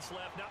 seconds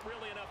left, not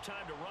really enough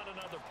time to run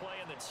another play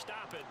and then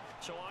stop it.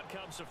 So on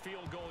comes the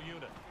field goal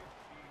unit.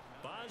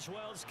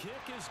 Boswell's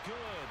kick is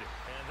good,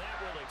 and that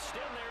will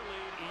extend their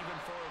lead even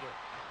further.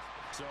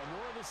 So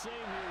more of the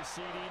same here,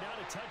 CD. Not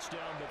a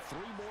touchdown, but 3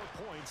 more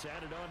points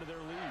added onto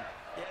their lead.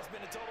 Yeah, it's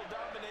been a total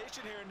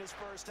domination here in this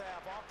first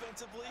half.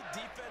 Offensively,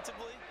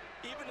 defensively,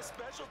 Even the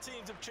special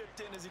teams have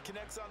chipped in as he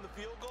connects on the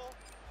field goal.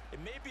 It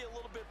may be a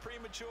little bit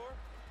premature,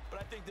 but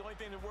I think the only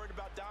thing they're worried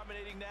about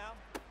dominating now,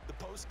 the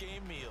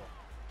post-game meal.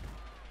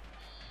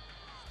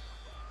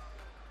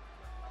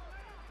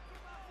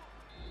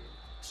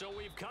 So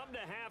we've come to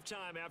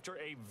halftime after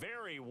a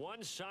very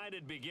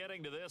one-sided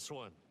beginning to this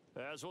one.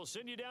 As we'll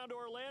send you down to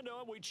Orlando,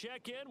 and we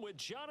check in with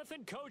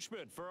Jonathan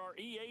Coachman for our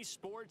EA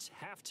Sports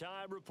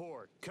Halftime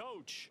Report.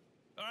 Coach.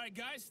 All right,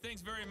 guys,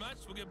 thanks very much.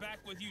 We'll get back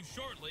with you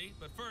shortly.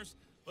 But first,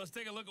 let's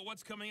take a look at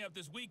what's coming up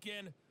this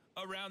weekend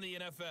around the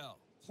NFL.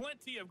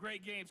 Plenty of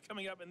great games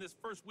coming up in this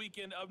first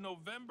weekend of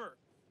November,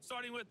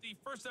 starting with the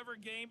first ever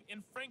game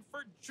in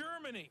Frankfurt,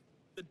 Germany,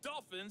 the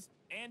Dolphins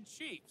and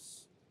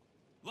Chiefs.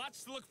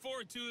 Lots to look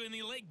forward to in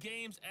the late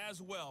games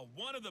as well.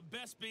 One of the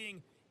best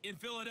being in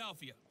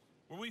Philadelphia,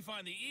 where we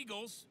find the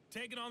Eagles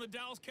taking on the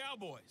Dallas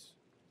Cowboys.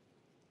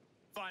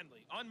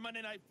 Finally, on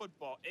Monday Night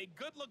Football, a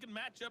good-looking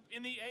matchup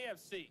in the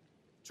AFC.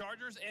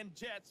 Chargers and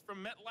Jets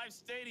from MetLife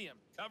Stadium.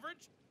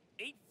 Coverage,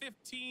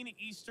 8:15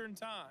 Eastern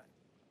Time.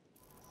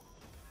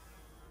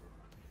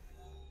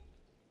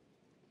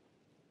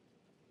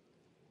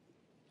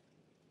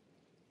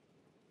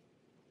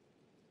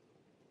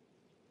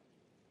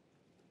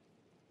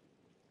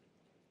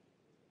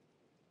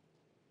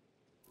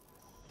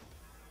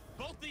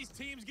 Both these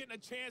teams getting a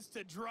chance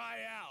to dry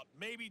out,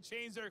 maybe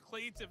change their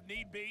cleats if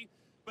need be,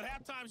 but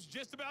halftime's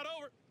just about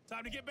over.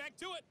 Time to get back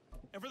to it.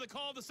 And for the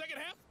call of the second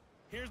half,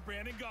 here's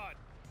Brandon Gaudin.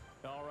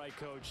 All right,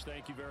 Coach,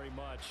 thank you very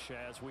much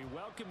as we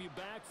welcome you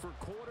back for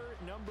quarter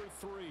number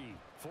 3.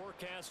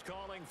 Forecast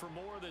calling for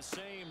more of the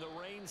same. The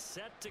rain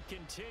set to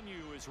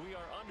continue as we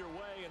are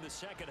underway in the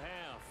second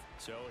half.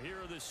 So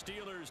here are the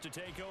Steelers to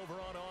take over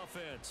on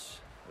offense.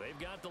 They've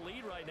got the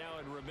lead right now,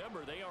 and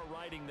remember, they are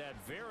riding that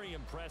very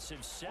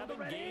impressive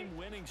 7-game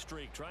winning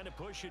streak, trying to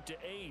push it to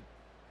 8.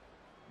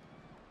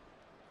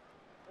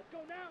 Let's go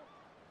now.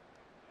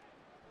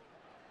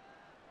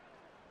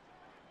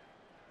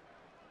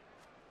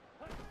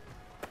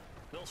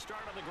 They'll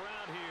start on the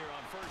ground here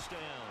on first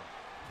down.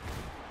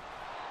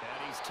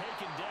 And he's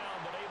taken down,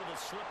 but able to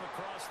slip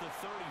across the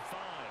 35.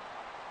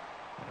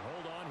 And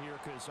hold on here,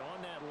 because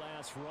on that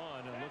last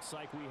run, it looks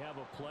like we have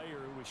a player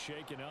who was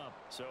shaken up.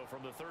 So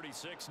from the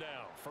 36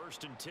 now,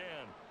 first and 10.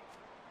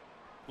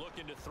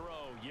 Looking to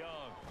throw,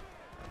 Young.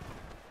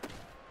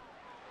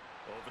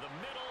 Over the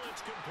middle,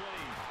 it's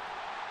complete.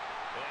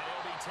 And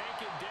he'll be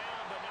taken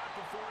down, but not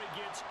before he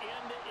gets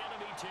into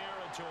enemy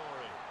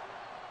territory.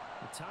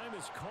 The time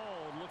is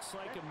called. Looks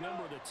like a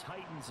member of the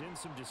Titans in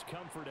some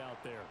discomfort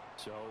out there.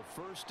 So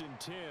first and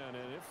 10,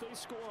 and if they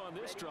score on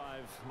this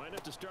drive, might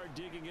have to start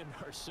digging in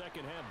our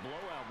second half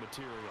blowout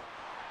material.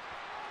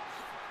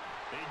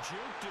 They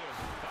juked him.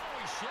 Oh,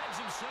 he sheds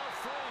himself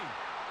free.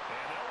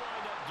 And they'll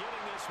wind up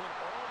getting this one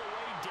all the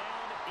way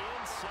down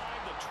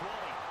inside the 20.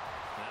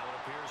 Now it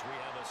appears we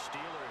have a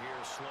Steeler here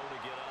slow to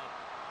get up.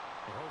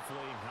 Well,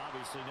 hopefully,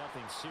 obviously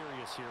nothing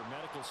serious here.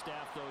 Medical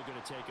staff, though, going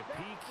to take a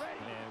peek,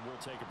 and we'll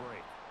take a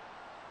break.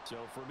 So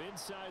from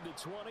inside the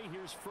 20,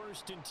 here's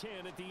first and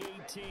 10 at the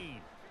 18.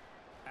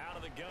 Out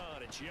of the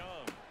gun, it's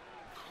Young.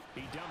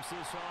 He dumps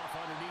this off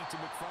underneath to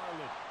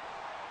McFarland.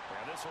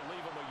 And this will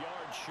leave him a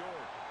yard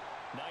short.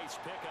 Nice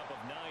pickup of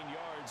 9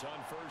 yards on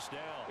first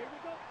down.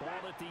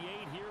 Ball at the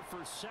 8 here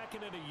for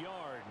second and a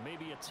yard,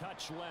 maybe a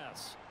touch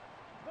less.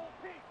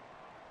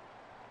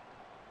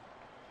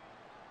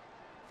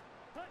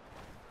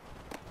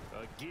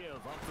 A give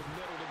up the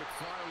middle to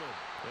McFarland.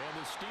 And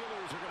the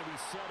Steelers are going to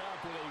be set up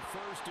with a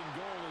first and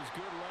goal as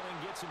good running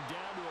gets him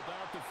down to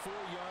about the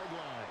 4-yard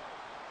line.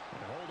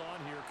 And hold on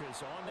here,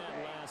 because on that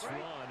last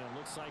run, it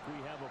looks like we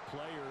have a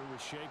player who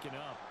was shaken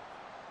up.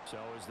 So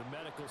as the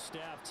medical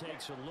staff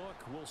takes a look,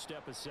 we'll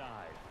step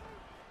aside.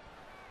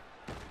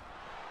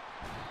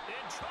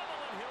 In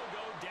trouble, and he'll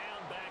go down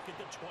back at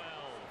the 12.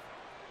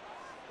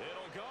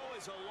 It'll go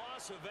as a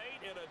loss of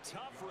 8 and a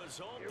tough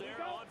result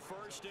there on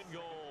first and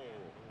goal.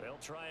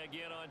 They'll try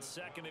again on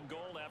second and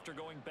goal after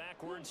going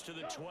backwards to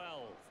the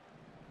 12.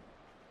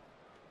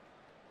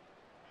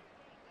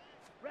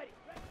 Ready.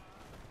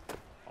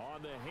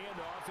 On the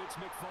handoff, it's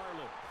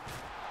McFarland.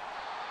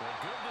 A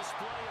good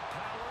display of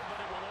power,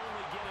 but it will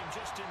only get him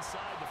just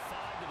inside the 5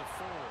 to the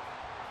 4.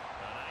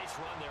 A nice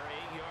run there,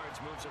 8 yards,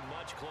 moves him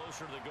much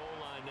closer to the goal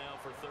line now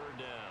for third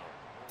down.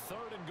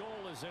 Third and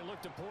goal as they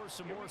look to pour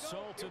some more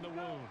salt in the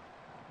wound.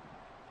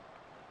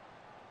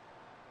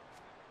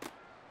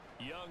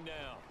 Young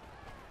now.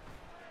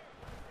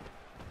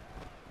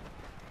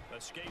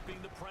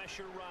 Escaping the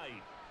pressure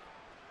right.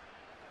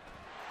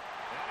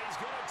 And he's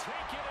going to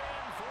take it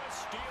in for a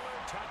Steeler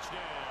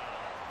touchdown.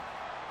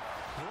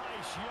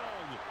 Bryce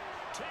Young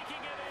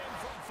taking it in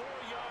from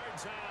 4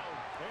 yards out.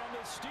 And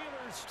the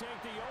Steelers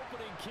take the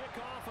opening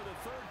kickoff of the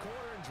third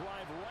quarter and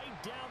drive right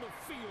down the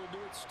field to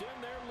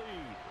extend their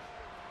lead.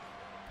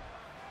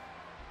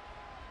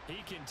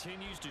 He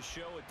continues to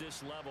show at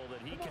this level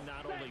that he can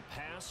not only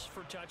pass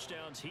for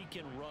touchdowns, he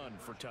can run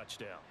for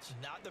touchdowns.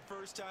 Not the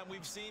first time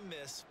we've seen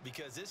this,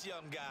 because this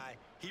young guy,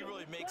 he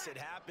really makes it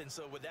happen.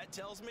 So what that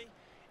tells me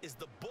is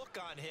the book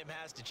on him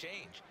has to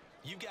change.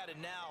 You've got to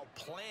now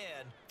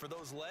plan for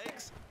those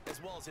legs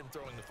as well as him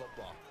throwing the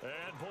football.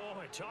 And,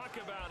 boy, talk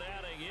about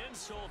adding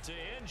insult to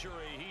injury.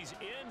 He's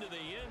into the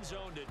end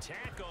zone to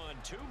tack on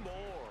 2 more.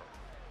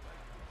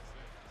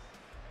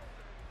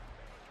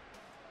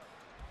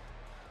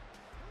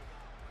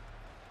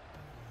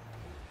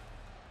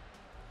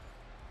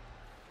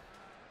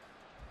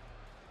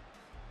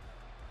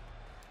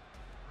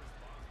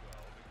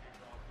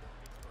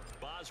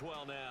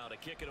 Boswell now to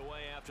kick it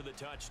away after the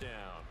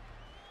touchdown.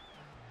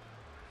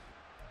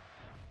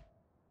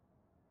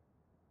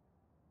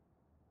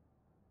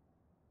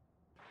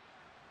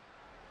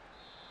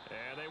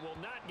 And they will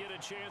not get a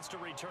chance to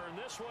return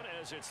this one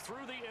as it's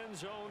through the end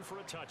zone for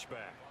a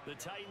touchback. The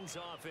Titans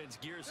offense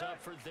gears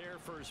up for their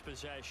first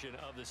possession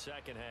of the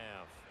second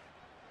half.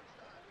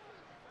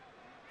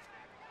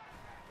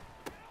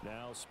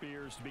 Now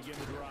Spears to begin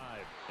the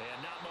drive.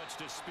 And not much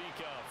to speak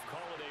of.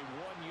 Call it a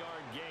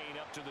 1-yard gain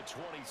up to the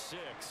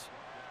 26.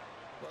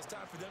 Well, it's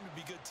time for them to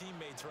be good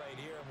teammates right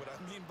here. And what I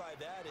mean by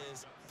that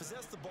is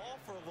possess the ball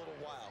for a little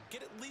while.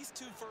 Get at least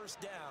 2 first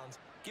downs.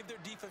 Give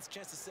their defense a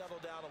chance to settle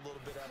down a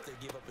little bit after they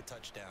give up a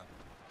touchdown.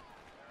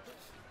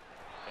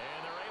 And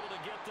they're able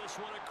to get this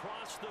one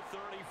across the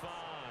 35.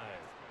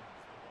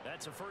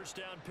 That's a first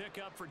down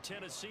pickup for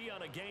Tennessee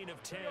on a gain of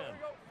 10.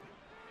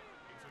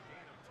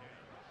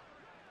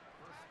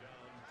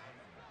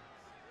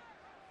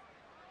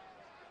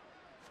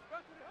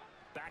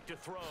 Back to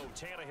throw,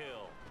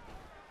 Tannehill.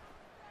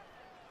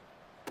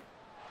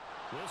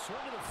 This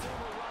one to the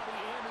former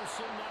Robbie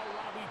Anderson, now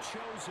Robbie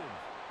Chosen.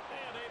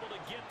 And able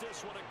to get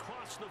this one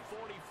across the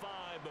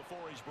 45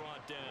 before he's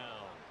brought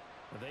down.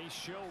 They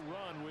show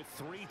run with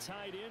 3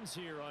 tight ends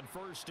here on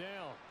first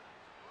down.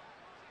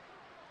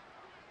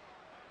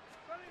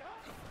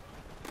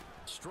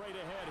 Straight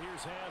ahead,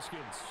 here's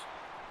Haskins.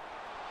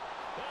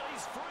 And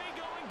he's free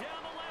going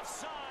down the left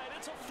side.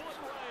 It's a foot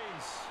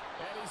race.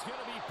 And he's going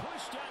to be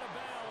pushed out of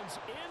bounds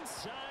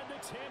inside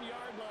the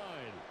 10-yard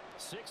line.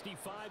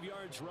 65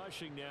 yards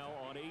rushing now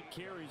on 8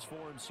 carries for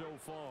him so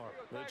far.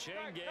 The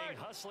chain gang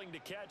hustling to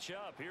catch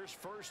up. Here's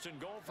first and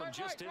goal from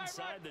just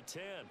inside the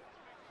 10.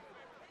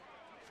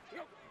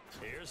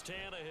 Here's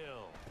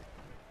Tannehill.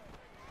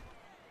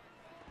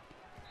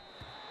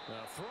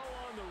 Now throw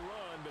on the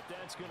run, but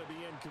that's going to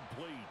be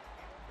incomplete.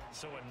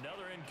 So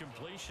another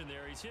incompletion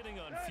there. He's hitting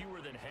on fewer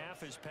than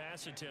half his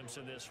pass attempts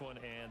in this one,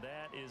 and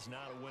that is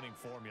not a winning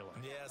formula.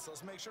 Yeah, so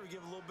let's make sure we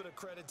give a little bit of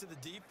credit to the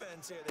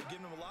defense here. They've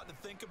given him a lot to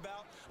think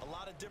about, a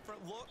lot of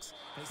different looks,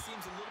 and he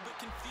seems a little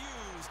bit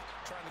confused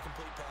trying to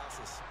complete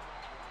passes.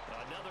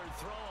 Another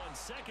throw on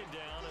second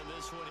down, and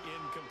this one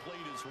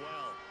incomplete as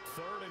well.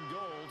 Third and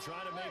goal,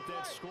 trying to make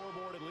that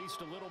scoreboard at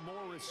least a little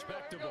more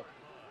respectable.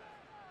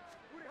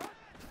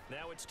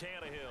 Now it's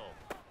Tannehill.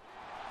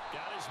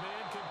 Got his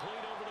man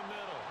complete over the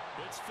middle.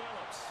 It's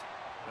Phillips.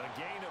 A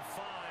gain of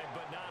 5,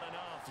 but not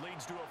enough.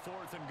 Leads to a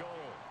 4th and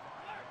goal.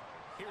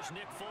 Here's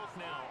Nick Folk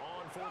now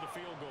on for the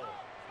field goal.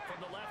 From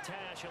the left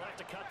hash, he'll have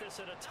to cut this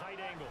at a tight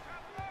angle.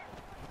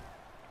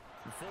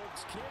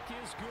 Folk's kick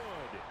is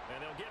good.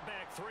 And they'll get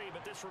back 3,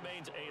 but this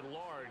remains a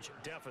large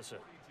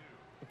deficit.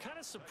 I'm kind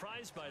of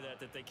surprised by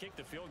that they kicked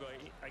the field goal.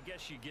 I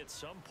guess you get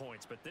some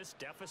points, but this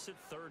deficit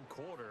third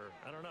quarter,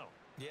 I don't know.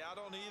 Yeah, I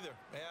don't either.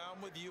 Yeah, I'm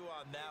with you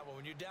on that one.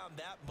 When you're down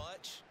that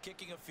much,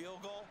 kicking a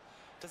field goal,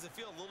 does it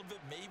feel a little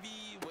bit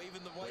maybe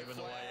waving the white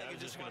flag and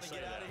just want to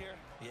get out of here?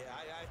 Yeah,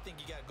 I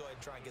think you got to go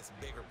ahead and try and get some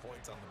bigger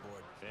points on the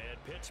board. And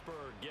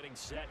Pittsburgh getting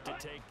set to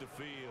take the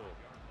field.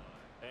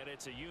 And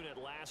it's a unit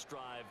last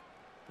drive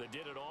that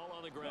did it all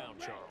on the ground,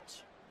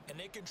 Charles. And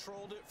they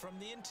controlled it from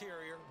the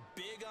interior,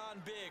 big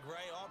on big,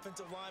 right?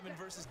 Offensive lineman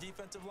versus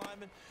defensive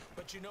lineman.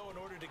 But you know, in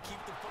order to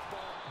keep the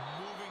football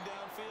moving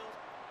downfield,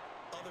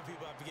 other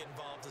people have to get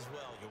involved as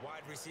well. Your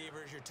wide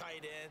receivers, your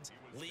tight ends,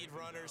 lead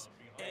runners,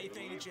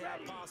 anything that you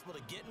have possible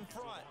to get in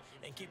front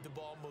and keep the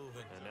ball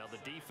moving. And now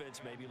the defense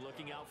may be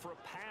looking out for a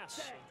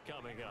pass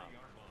coming up.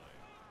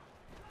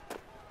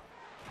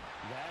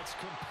 That's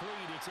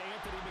complete. It's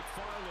Anthony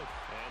McFarland.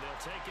 And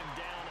they'll take him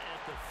down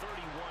at the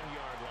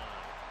 31-yard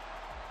line.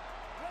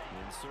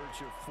 In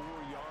search of 4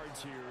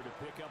 yards here to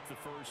pick up the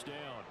first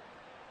down.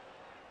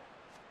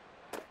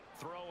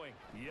 Throwing,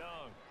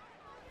 Young.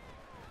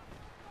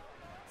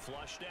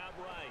 Flushed out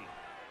right.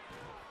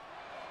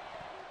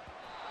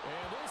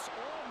 And this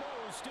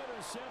almost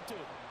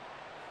intercepted.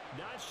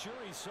 Not sure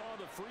he saw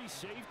the free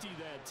safety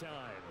that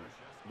time.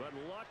 But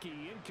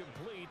lucky,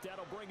 incomplete.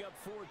 That'll bring up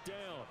 4th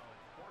down.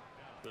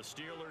 The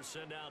Steelers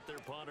send out their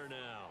punter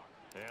now.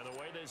 And the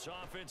way this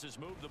offense has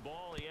moved the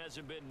ball, he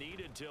hasn't been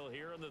needed till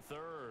here in the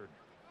third.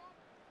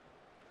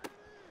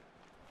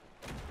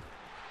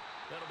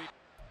 That'll be...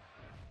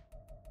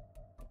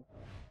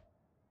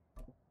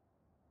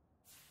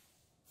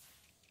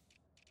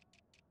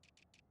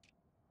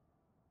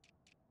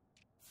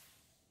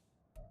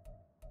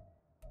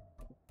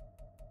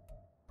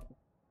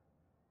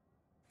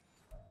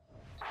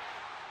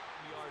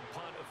 yard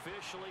punt,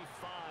 officially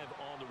 5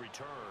 on the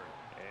return.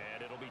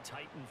 And it'll be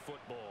Titan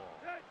football.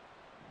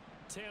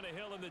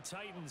 Tannehill and the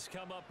Titans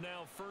come up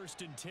now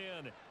 1st and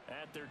 10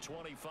 at their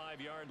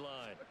 25-yard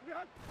line.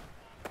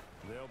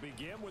 They'll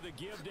begin with a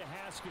give to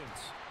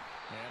Haskins.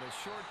 And a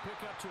short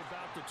pickup to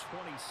about the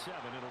 27.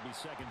 It'll be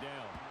 2nd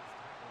down.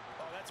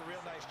 Oh, that's a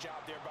real nice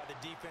job there by the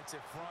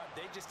defensive front.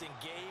 They just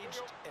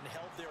engaged and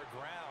held their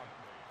ground.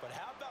 But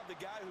how about the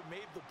guy who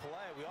made the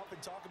play? We often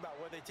talk about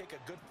whether they take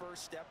a good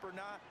first step or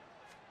not.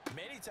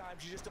 Many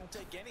times you just don't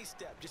take any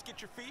step. Just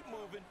get your feet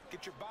moving,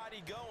 get your body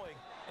going,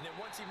 and then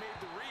once he made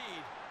the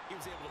read, he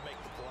was able to make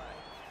the play.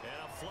 And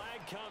a flag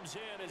comes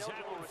in as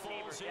that one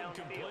falls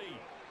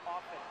incomplete.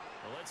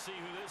 Well, let's see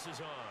who this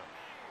is on.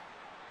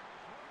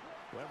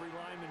 Well, every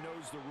lineman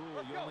knows the rule.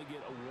 You only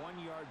get a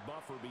 1-yard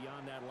buffer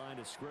beyond that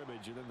line of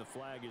scrimmage, and then the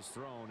flag is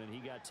thrown, and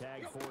he got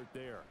tagged for it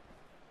there.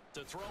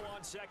 To throw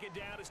on 2nd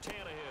down is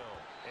Tannehill.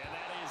 And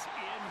that is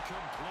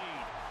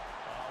incomplete.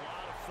 A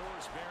lot of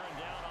force bearing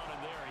down on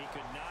him there. He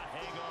could not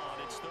hang on.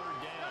 It's 3rd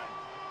down.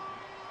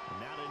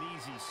 Not an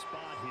easy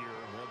spot here.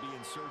 They'll be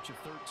in search of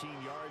 13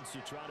 yards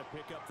to try to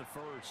pick up the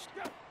first.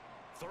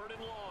 3rd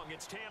and long.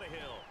 It's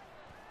Tannehill.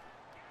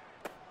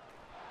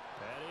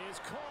 That is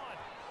caught.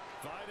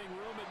 Finding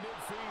room at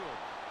midfield.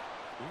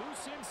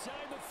 Loose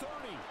inside the 30.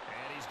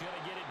 And he's going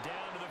to get it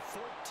down to the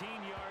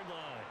 14-yard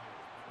line.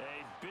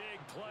 A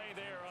big play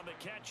there on the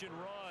catch and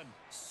run.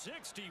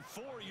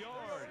 64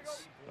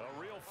 yards. A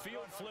real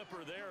field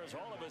flipper there as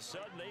all of a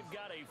sudden they've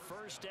got a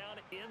first down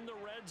in the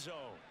red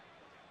zone.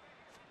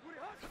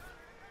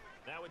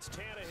 Now it's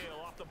Tannehill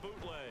off the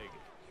bootleg.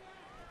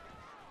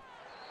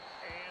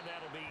 And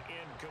that'll be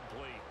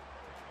incomplete.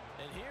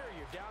 And here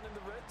you're down in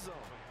the red zone.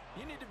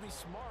 You need to be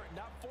smart,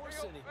 not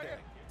force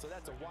anything. So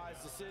that's a wise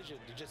decision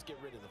to just get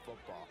rid of the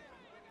football.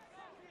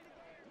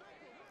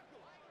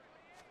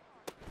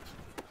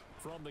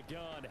 From the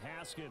gun,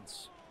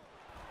 Haskins.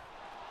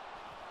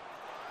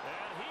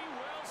 And he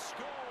will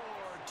score.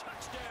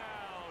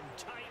 Touchdown,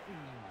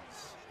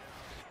 Titans.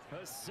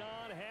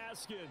 Hassan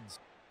Haskins.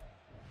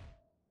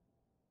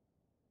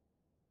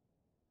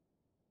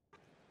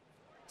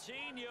 10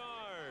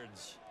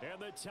 yards. And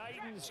the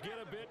Titans get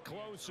a bit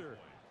closer.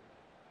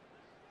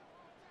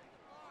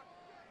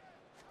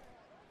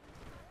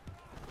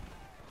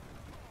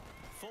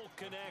 Folk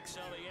connects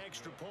on the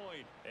extra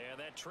point, and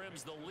that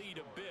trims the lead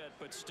a bit,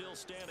 but still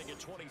standing at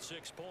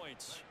 26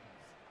 points.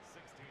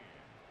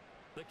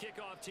 The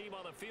kickoff team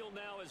on the field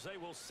now as they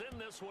will send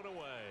this one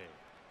away.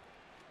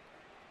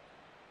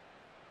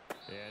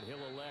 And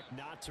he'll elect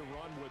not to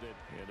run with it.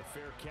 And a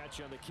fair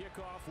catch on the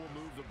kickoff will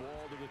move the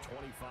ball to the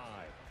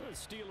 25. The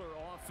Steeler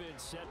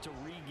offense set to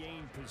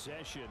regain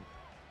possession.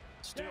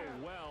 Still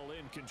well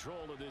in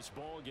control of this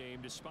ball game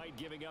despite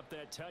giving up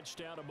that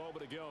touchdown a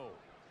moment ago.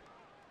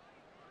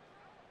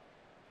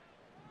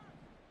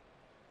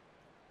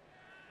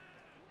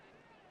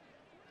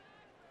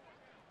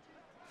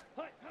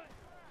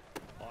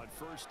 On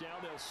first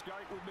down, they'll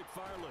start with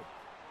McFarland.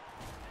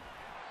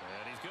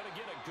 And he's going to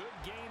get a good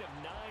gain of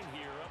 9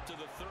 here up to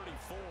the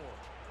 34.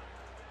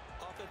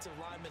 Offensive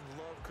linemen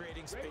love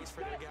creating space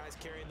for their guys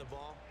carrying the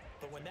ball.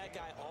 But when that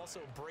guy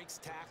also breaks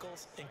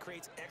tackles and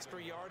creates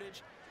extra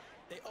yardage,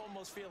 they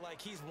almost feel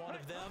like he's one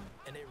of them,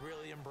 and they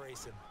really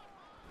embrace him.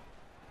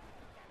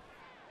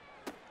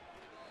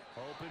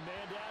 Open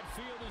man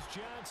downfield is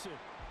Johnson.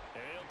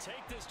 And he'll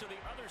take this to the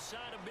other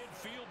side of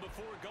midfield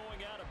before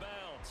going out of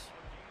bounds.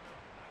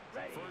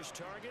 First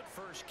target,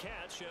 first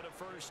catch, and a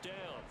first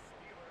down.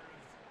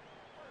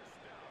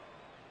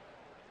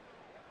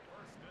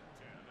 First and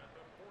 10 at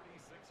the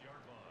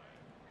 46-yard line.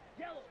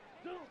 Yellow,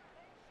 zoom.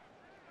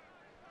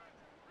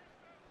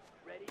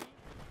 Ready?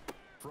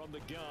 From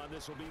the gun,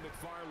 this will be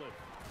McFarland.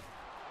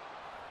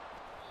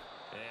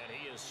 And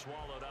he is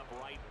swallowed up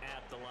right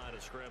at the line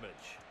of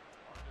scrimmage.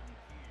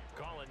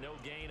 Call it no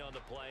gain on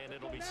the play, and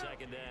it'll be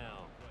 2nd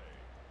down.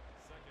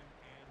 Second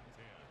and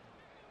 10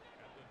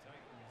 at the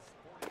Titans'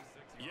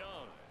 46-yard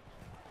Young.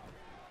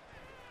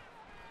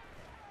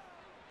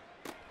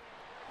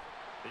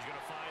 He's going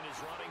to find his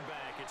running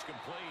back. It's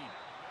complete.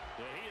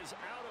 And he is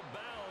out of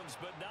bounds,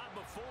 but not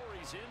before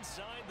he's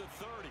inside the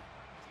 30.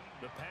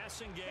 The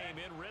passing game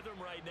in rhythm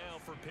right now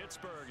for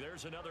Pittsburgh.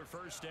 There's another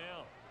first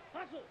down.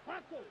 Hustle,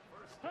 hustle.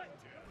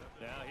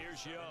 Now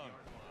here's Young.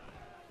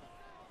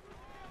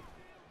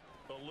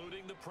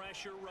 Eluding the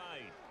pressure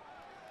right.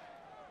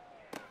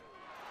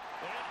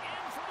 And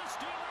in for the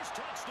Steelers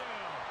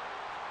touchdown.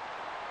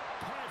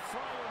 Pat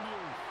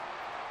Fryermuth.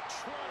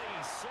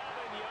 27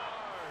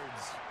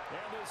 yards.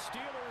 And the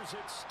Steelers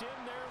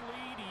extend their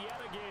lead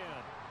yet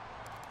again.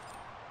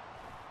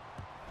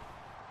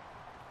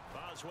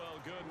 Boswell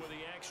good with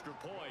the extra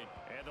point,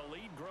 and the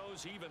lead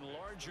grows even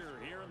larger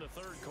here in the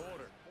third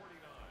quarter. 49.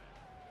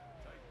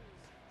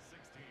 Titans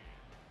 16.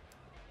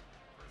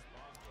 Chris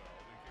Boswell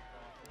to kick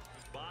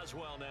off.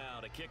 Boswell now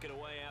to kick it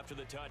away after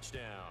the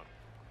touchdown.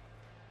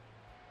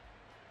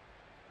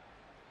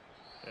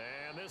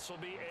 And this will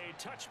be a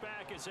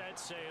touchback as that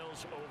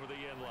sails over the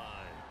end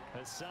line.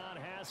 Hassan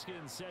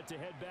Haskins set to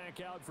head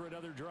back out for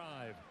another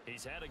drive.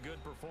 He's had a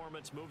good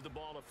performance, moved the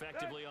ball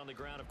effectively on the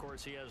ground. Of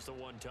course, he has the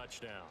one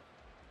touchdown.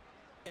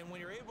 And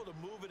when you're able to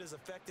move it as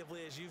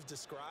effectively as you've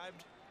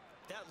described,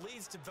 that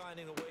leads to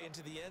finding a way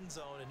into the end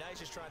zone, and now he's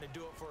just trying to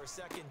do it for a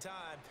second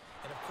time.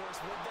 And, of course,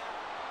 with that,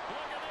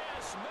 look at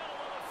this, middle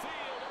of the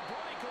field, a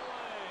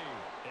breakaway.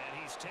 And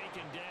he's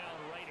taken down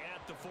right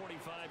at the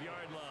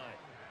 45-yard line.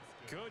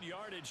 Good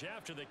yardage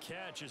after the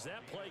catch. Is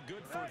that play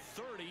good for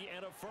 30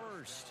 and a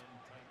first?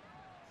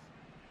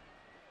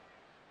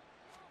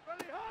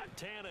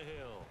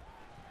 Tannehill.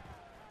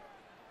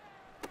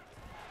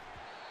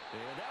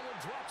 And that one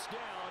drops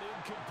down,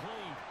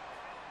 incomplete.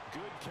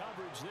 Good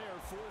coverage there,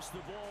 forced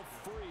the ball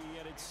free,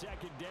 and it's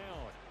second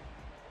down.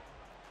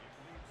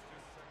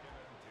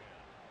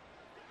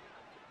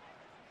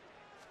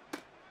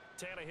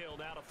 Tannehill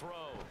now to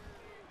throw.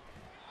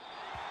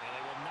 And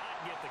they will not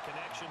get the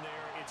connection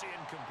there. It's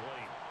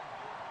incomplete.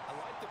 I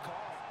like the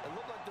call. It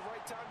looked like the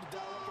right time to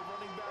dial up a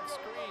running back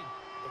screen.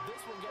 But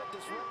this one got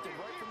disrupted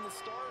right from the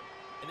start,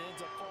 and it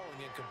ends up falling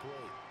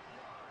incomplete.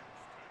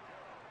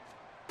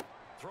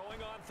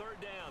 Throwing on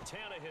third down,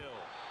 Tannehill.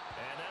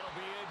 And that'll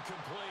be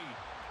incomplete.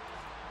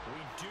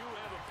 We do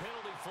have a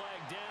penalty flag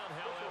down,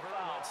 however.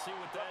 Let's see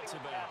what that's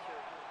about.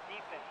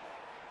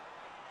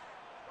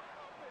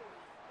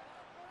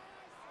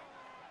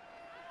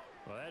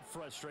 Well, that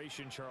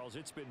frustration, Charles,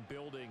 it's been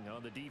building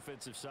on the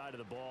defensive side of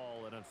the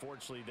ball, and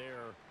unfortunately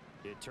there,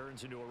 it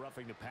turns into a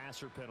roughing the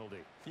passer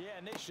penalty. Yeah,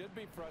 and they should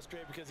be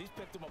frustrated because he's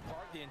picked them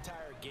apart the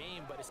entire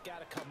game, but it's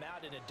got to come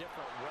out in a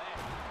different way.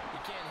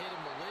 You can't hit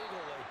him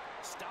illegally.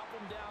 Stop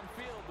him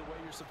downfield the way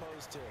you're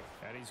supposed to.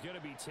 And he's going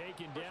to be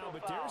taken down,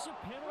 but there's a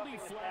penalty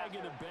flag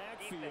in the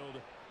backfield.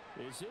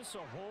 Is this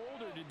a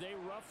hold, or did they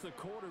rough the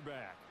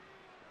quarterback?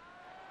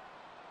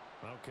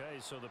 Okay,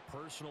 so the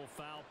personal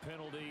foul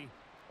penalty.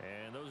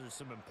 And those are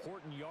some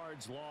important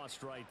yards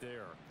lost right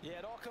there. Yeah,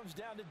 it all comes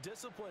down to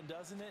discipline,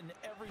 doesn't it? And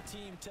every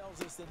team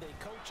tells us that they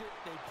coach it,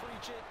 they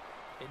preach it.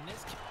 In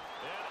this case,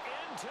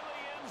 and into the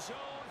end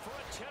zone for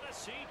a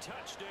Tennessee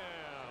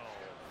touchdown.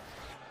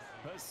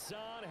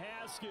 Hassan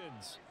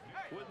Haskins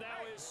with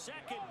now his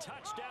second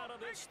touchdown of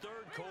this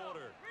third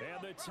quarter.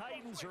 And the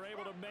Titans are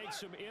able to make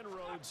some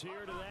inroads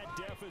here to that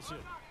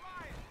deficit.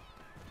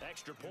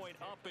 Extra point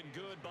up and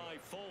good by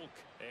Folk.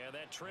 And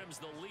that trims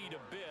the lead a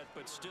bit,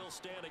 but still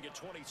standing at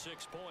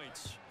 26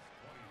 points.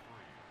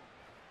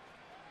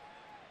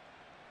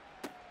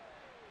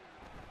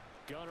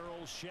 Gunnar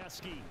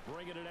Olszewski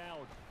bringing it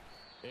out.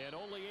 And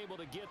only able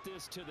to get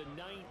this to the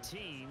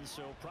 19,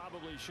 so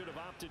probably should have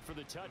opted for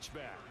the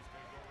touchback.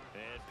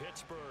 And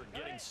Pittsburgh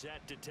getting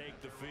set to take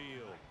the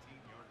field.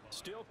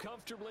 Still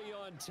comfortably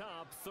on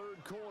top,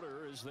 third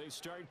quarter, as they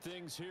start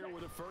things here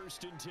with a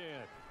 1st and 10.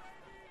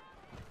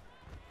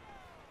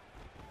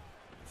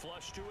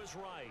 Flush to his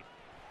right.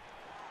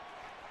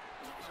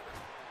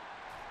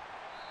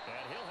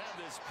 And he'll have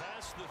this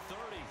past the 30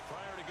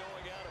 prior to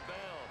going out of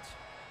bounds.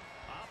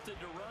 Opted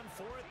to run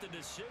for it. The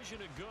decision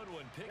a good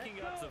one.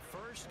 Picking up the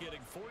first,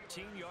 getting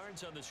 14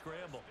 yards on the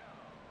scramble.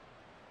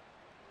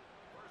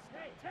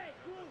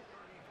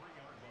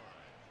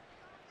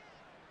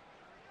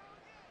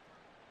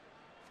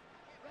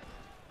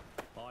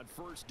 On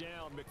first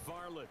down,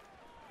 McFarland.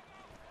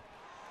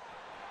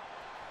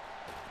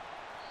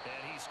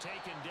 And he's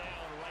taken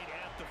down right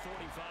at the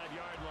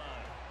 45-yard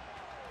line.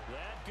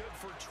 That good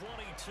for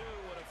 22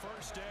 and a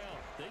first down.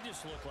 They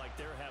just look like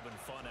they're having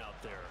fun out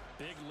there.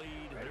 Big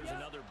lead. There's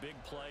another big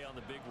play on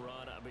the big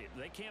run. I mean,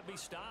 they can't be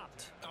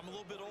stopped. I'm a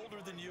little bit older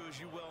than you, as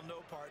you well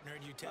know, partner,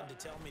 and you tend to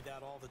tell me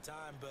that all the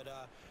time. But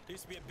there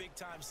used to be a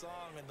big-time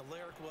song, and the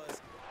lyric was,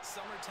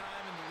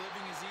 "Summertime and the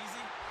living is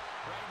easy."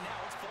 Right now,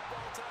 it's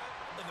football time,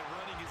 and the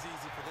running is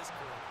easy for this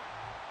crew.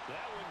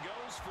 That one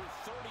goes for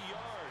 30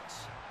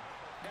 yards.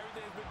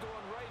 Everything's been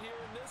going right here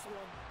in this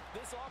one.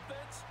 This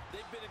offense,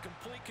 they've been in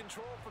complete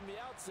control from the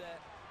outset.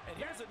 And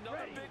here's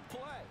another big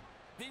play.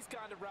 These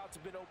kind of routes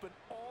have been open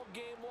all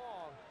game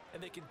long,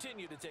 and they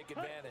continue to take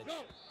advantage.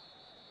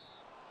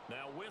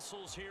 Now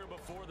whistles here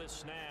before the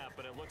snap,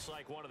 and it looks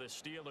like one of the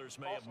Steelers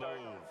may have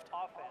moved.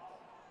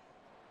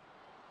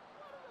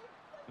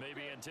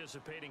 Maybe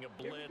anticipating a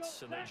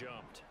blitz, and they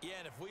jumped. Yeah,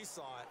 and if we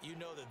saw it, you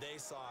know that they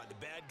saw it. The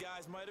bad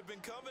guys might have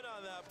been coming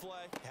on that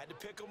play. Had to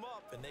pick them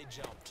up, and they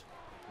jumped.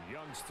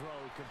 Young's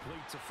throw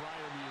complete to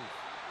Freiermuth.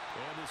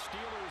 And the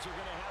Steelers are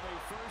going to have a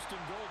 1st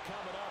and goal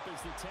coming up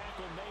as the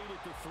tackle made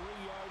at the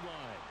 3-yard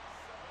line.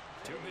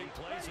 Two big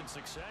plays in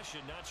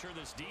succession. Not sure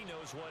this D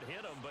knows what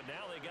hit him, but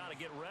now they got to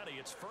get ready.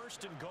 It's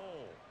 1st and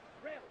goal.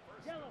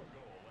 Yellow.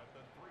 Goal at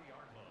the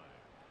 3-yard line.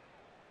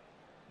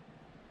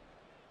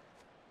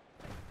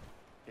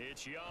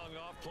 It's Young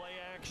off play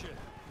action.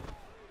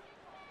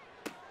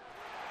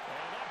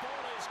 And that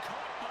ball is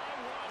caught by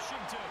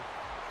Washington.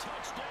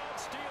 Touchdown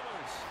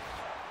Steelers.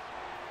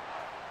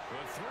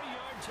 A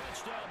 3-yard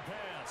touchdown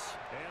pass.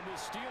 And the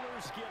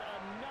Steelers get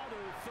another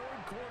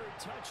third-quarter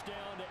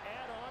touchdown to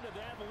add on to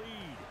that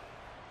lead.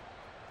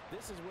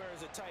 This is where,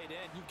 as a tight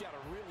end, you've got to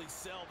really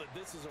sell that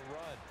this is a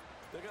run.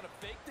 They're going to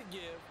fake the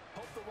give,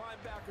 hope the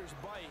linebackers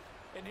bite,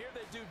 and here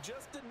they do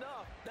just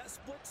enough. That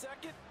split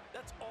second,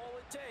 that's all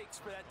it takes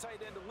for that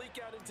tight end to leak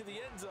out into the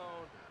end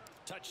zone.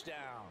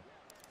 Touchdown.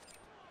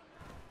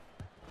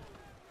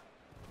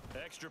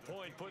 Extra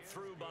point put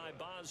through by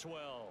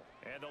Boswell.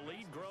 And the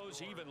lead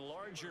grows even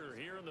larger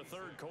here in the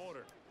third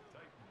quarter.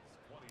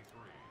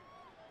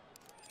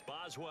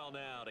 Boswell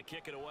now to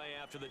kick it away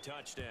after the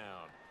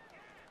touchdown.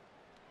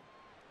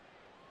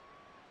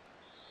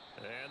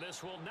 And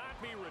this will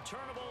not be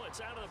returnable.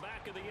 It's out of the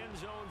back of the end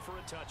zone for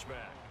a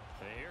touchback.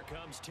 And here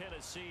comes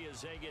Tennessee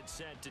as they get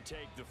set to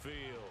take the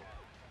field.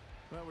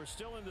 Well, we're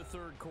still in the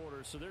third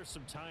quarter, so there's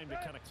some time to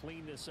kind of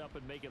clean this up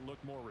and make it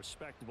look more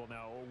respectable.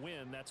 Now, a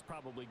win, that's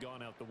probably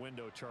gone out the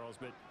window, Charles,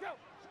 but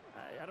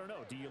I don't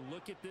know. Do you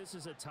look at this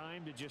as a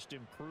time to just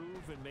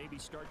improve and maybe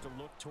start to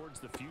look towards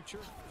the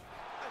future?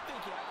 I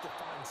think you have to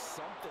find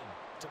something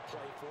to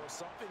play for,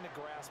 something to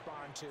grasp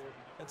onto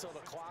until the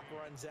clock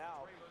runs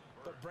out.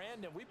 But,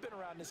 Brandon, we've been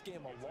around this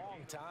game a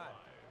long time.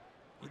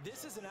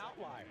 This is an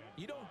outlier.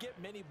 You don't get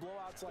many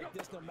blowouts like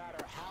this no matter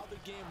how the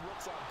game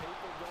looks on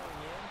paper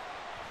going in.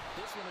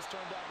 This one has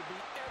turned out to be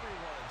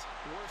everyone's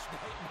worst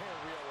nightmare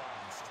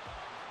realized.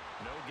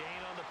 No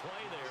gain on the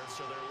play there,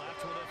 so they're left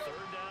with a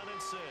 3rd down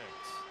and 6.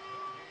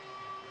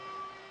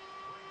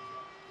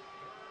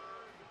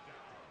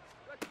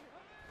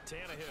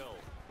 Tannehill.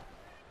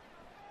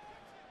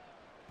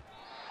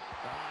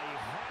 He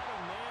had a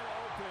man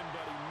open,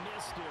 but he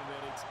missed him,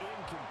 and it's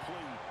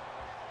incomplete.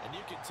 And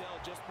you can tell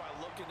just by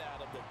looking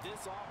at him that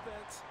this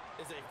offense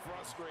is a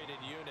frustrated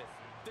unit.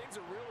 Things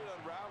are really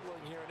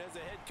unraveling here, and as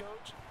a head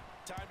coach,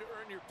 time to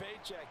earn your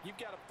paycheck.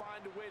 You've got to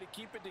find a way to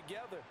keep it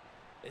together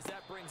as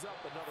that brings up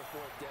another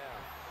 4th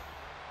down.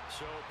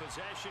 So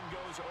possession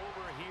goes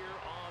over here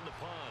on the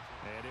punt.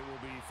 And it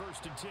will be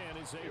 1st and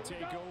 10 as they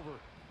take over.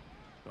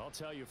 I'll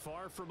tell you,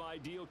 far from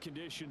ideal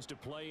conditions to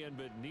play in,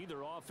 but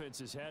neither offense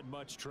has had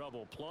much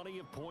trouble. Plenty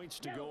of points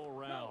to go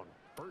around.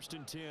 1st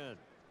and 10.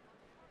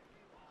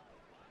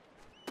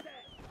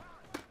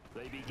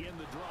 They begin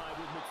the drive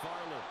with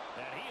McFarland.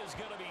 And he is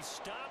going to be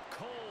stopped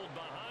cold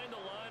behind the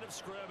line of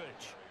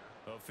scrimmage.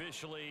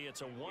 Officially,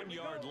 it's a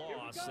 1-yard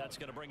loss. That's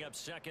going to bring up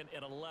 2nd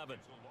and 11.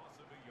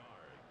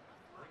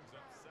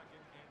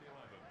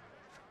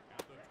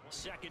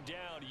 2nd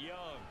down,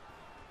 Young.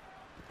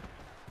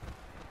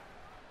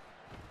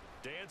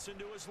 Dancing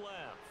to his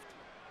left.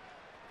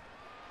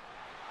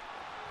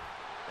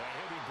 And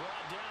he'll be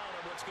brought down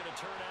on what's going to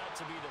turn out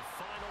to be the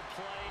final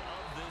play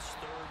of this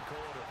third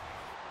quarter.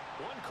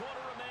 1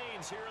 quarter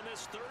remains here in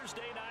this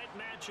Thursday night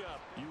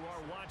matchup. You are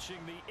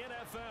watching the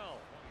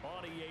NFL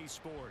on EA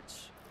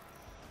Sports.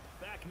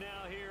 Back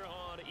now here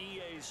on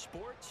EA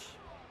Sports.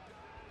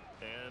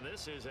 And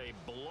this is a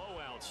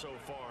blowout so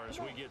far as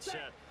we get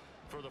set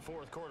for the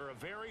fourth quarter. A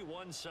very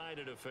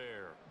one-sided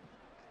affair.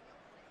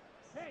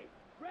 Hey,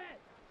 Brad.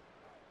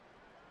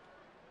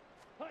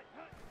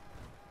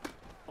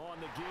 On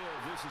the give,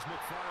 this is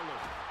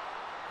McFarland.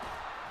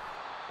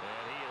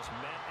 And he is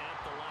met at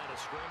the line of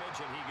scrimmage,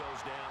 and he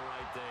goes down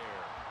right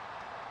there.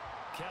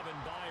 Kevin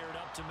Byard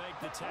up to make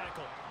the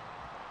tackle.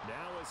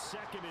 Now a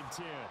 2nd and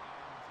 10.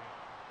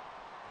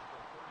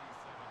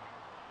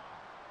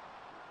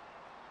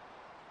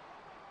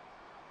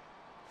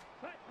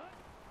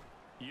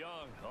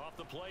 Young off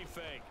the play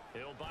fake.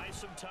 He'll buy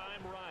some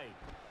time right.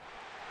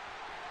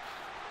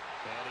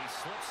 And he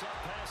slips up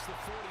past the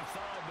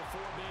 45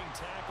 before being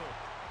tackled.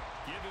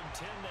 Give him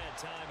 10 that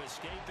time,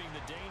 escaping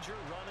the danger,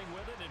 running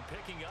with it, and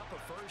picking up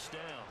a 1st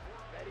down.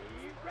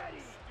 Ready,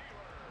 ready.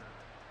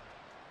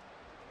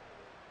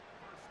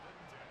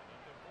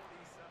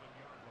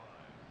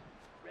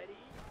 Ready.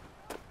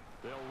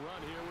 They'll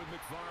run here with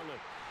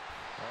McFarland.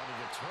 On a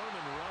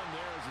determined run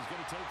there as he's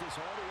going to take this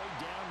all the way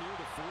down near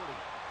the 40.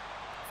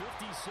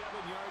 57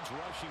 yards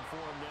rushing for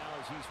him now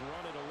as he's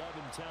run it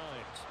 11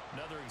 times.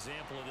 Another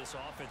example of this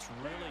offense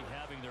really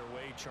having their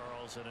way,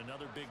 Charles, and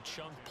another big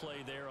chunk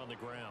play there on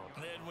the ground.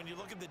 And when you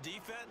look at the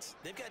defense,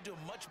 they've got to do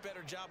a much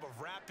better job of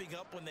wrapping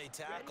up when they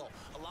tackle.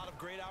 A lot of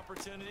great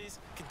opportunities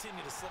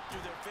continue to slip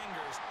through their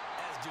fingers,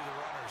 as do the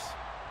runners.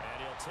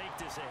 And he'll take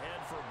this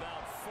ahead for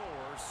about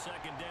 4.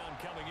 2nd down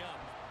coming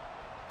up.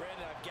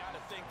 Brandon, I've got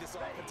to think this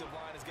offensive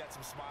line has got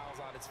some smiles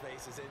on its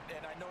faces.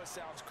 And I know it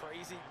sounds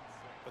crazy,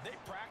 but they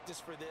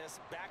practiced for this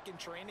back in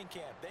training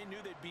camp. They knew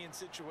they'd be in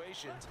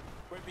situations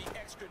where there'd be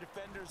extra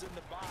defenders in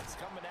the box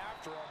coming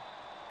after them,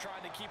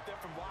 trying to keep them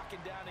from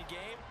locking down a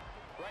game.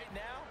 Right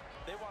now,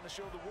 they want to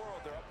show the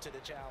world they're up to the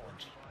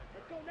challenge.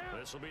 Let's go now.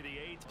 This will be the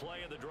 8th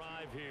play of the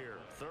drive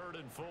here. 3rd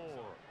and 4.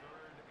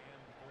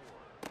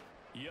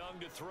 Young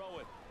to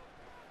throw it.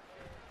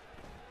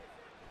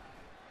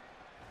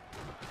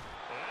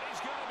 And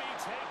he's going to be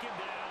taken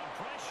down.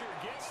 Pressure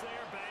gets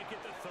there back at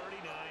the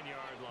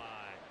 39-yard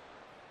line.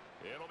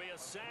 It'll be a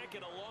sack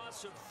and a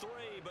loss of 3,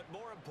 but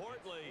more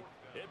importantly,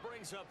 it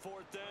brings up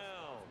 4th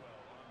down.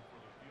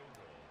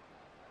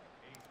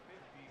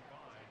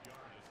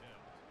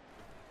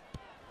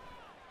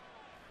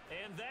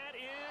 And that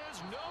is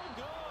no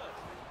good.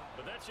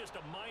 But that's just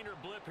a minor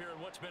blip here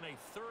in what's been a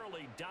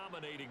thoroughly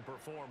dominating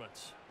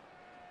performance.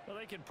 Well,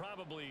 they can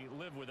probably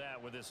live with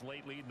that with this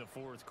late lead in the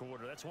fourth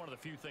quarter. That's one of the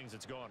few things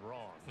that's gone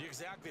wrong. You're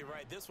exactly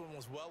right. This one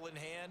was well in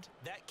hand.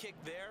 That kick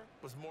there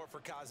was more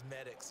for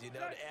cosmetics, you know,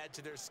 to add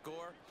to their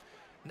score.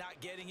 Not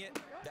getting it,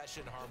 that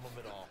shouldn't harm him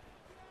at all.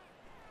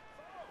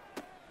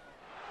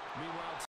 Meanwhile,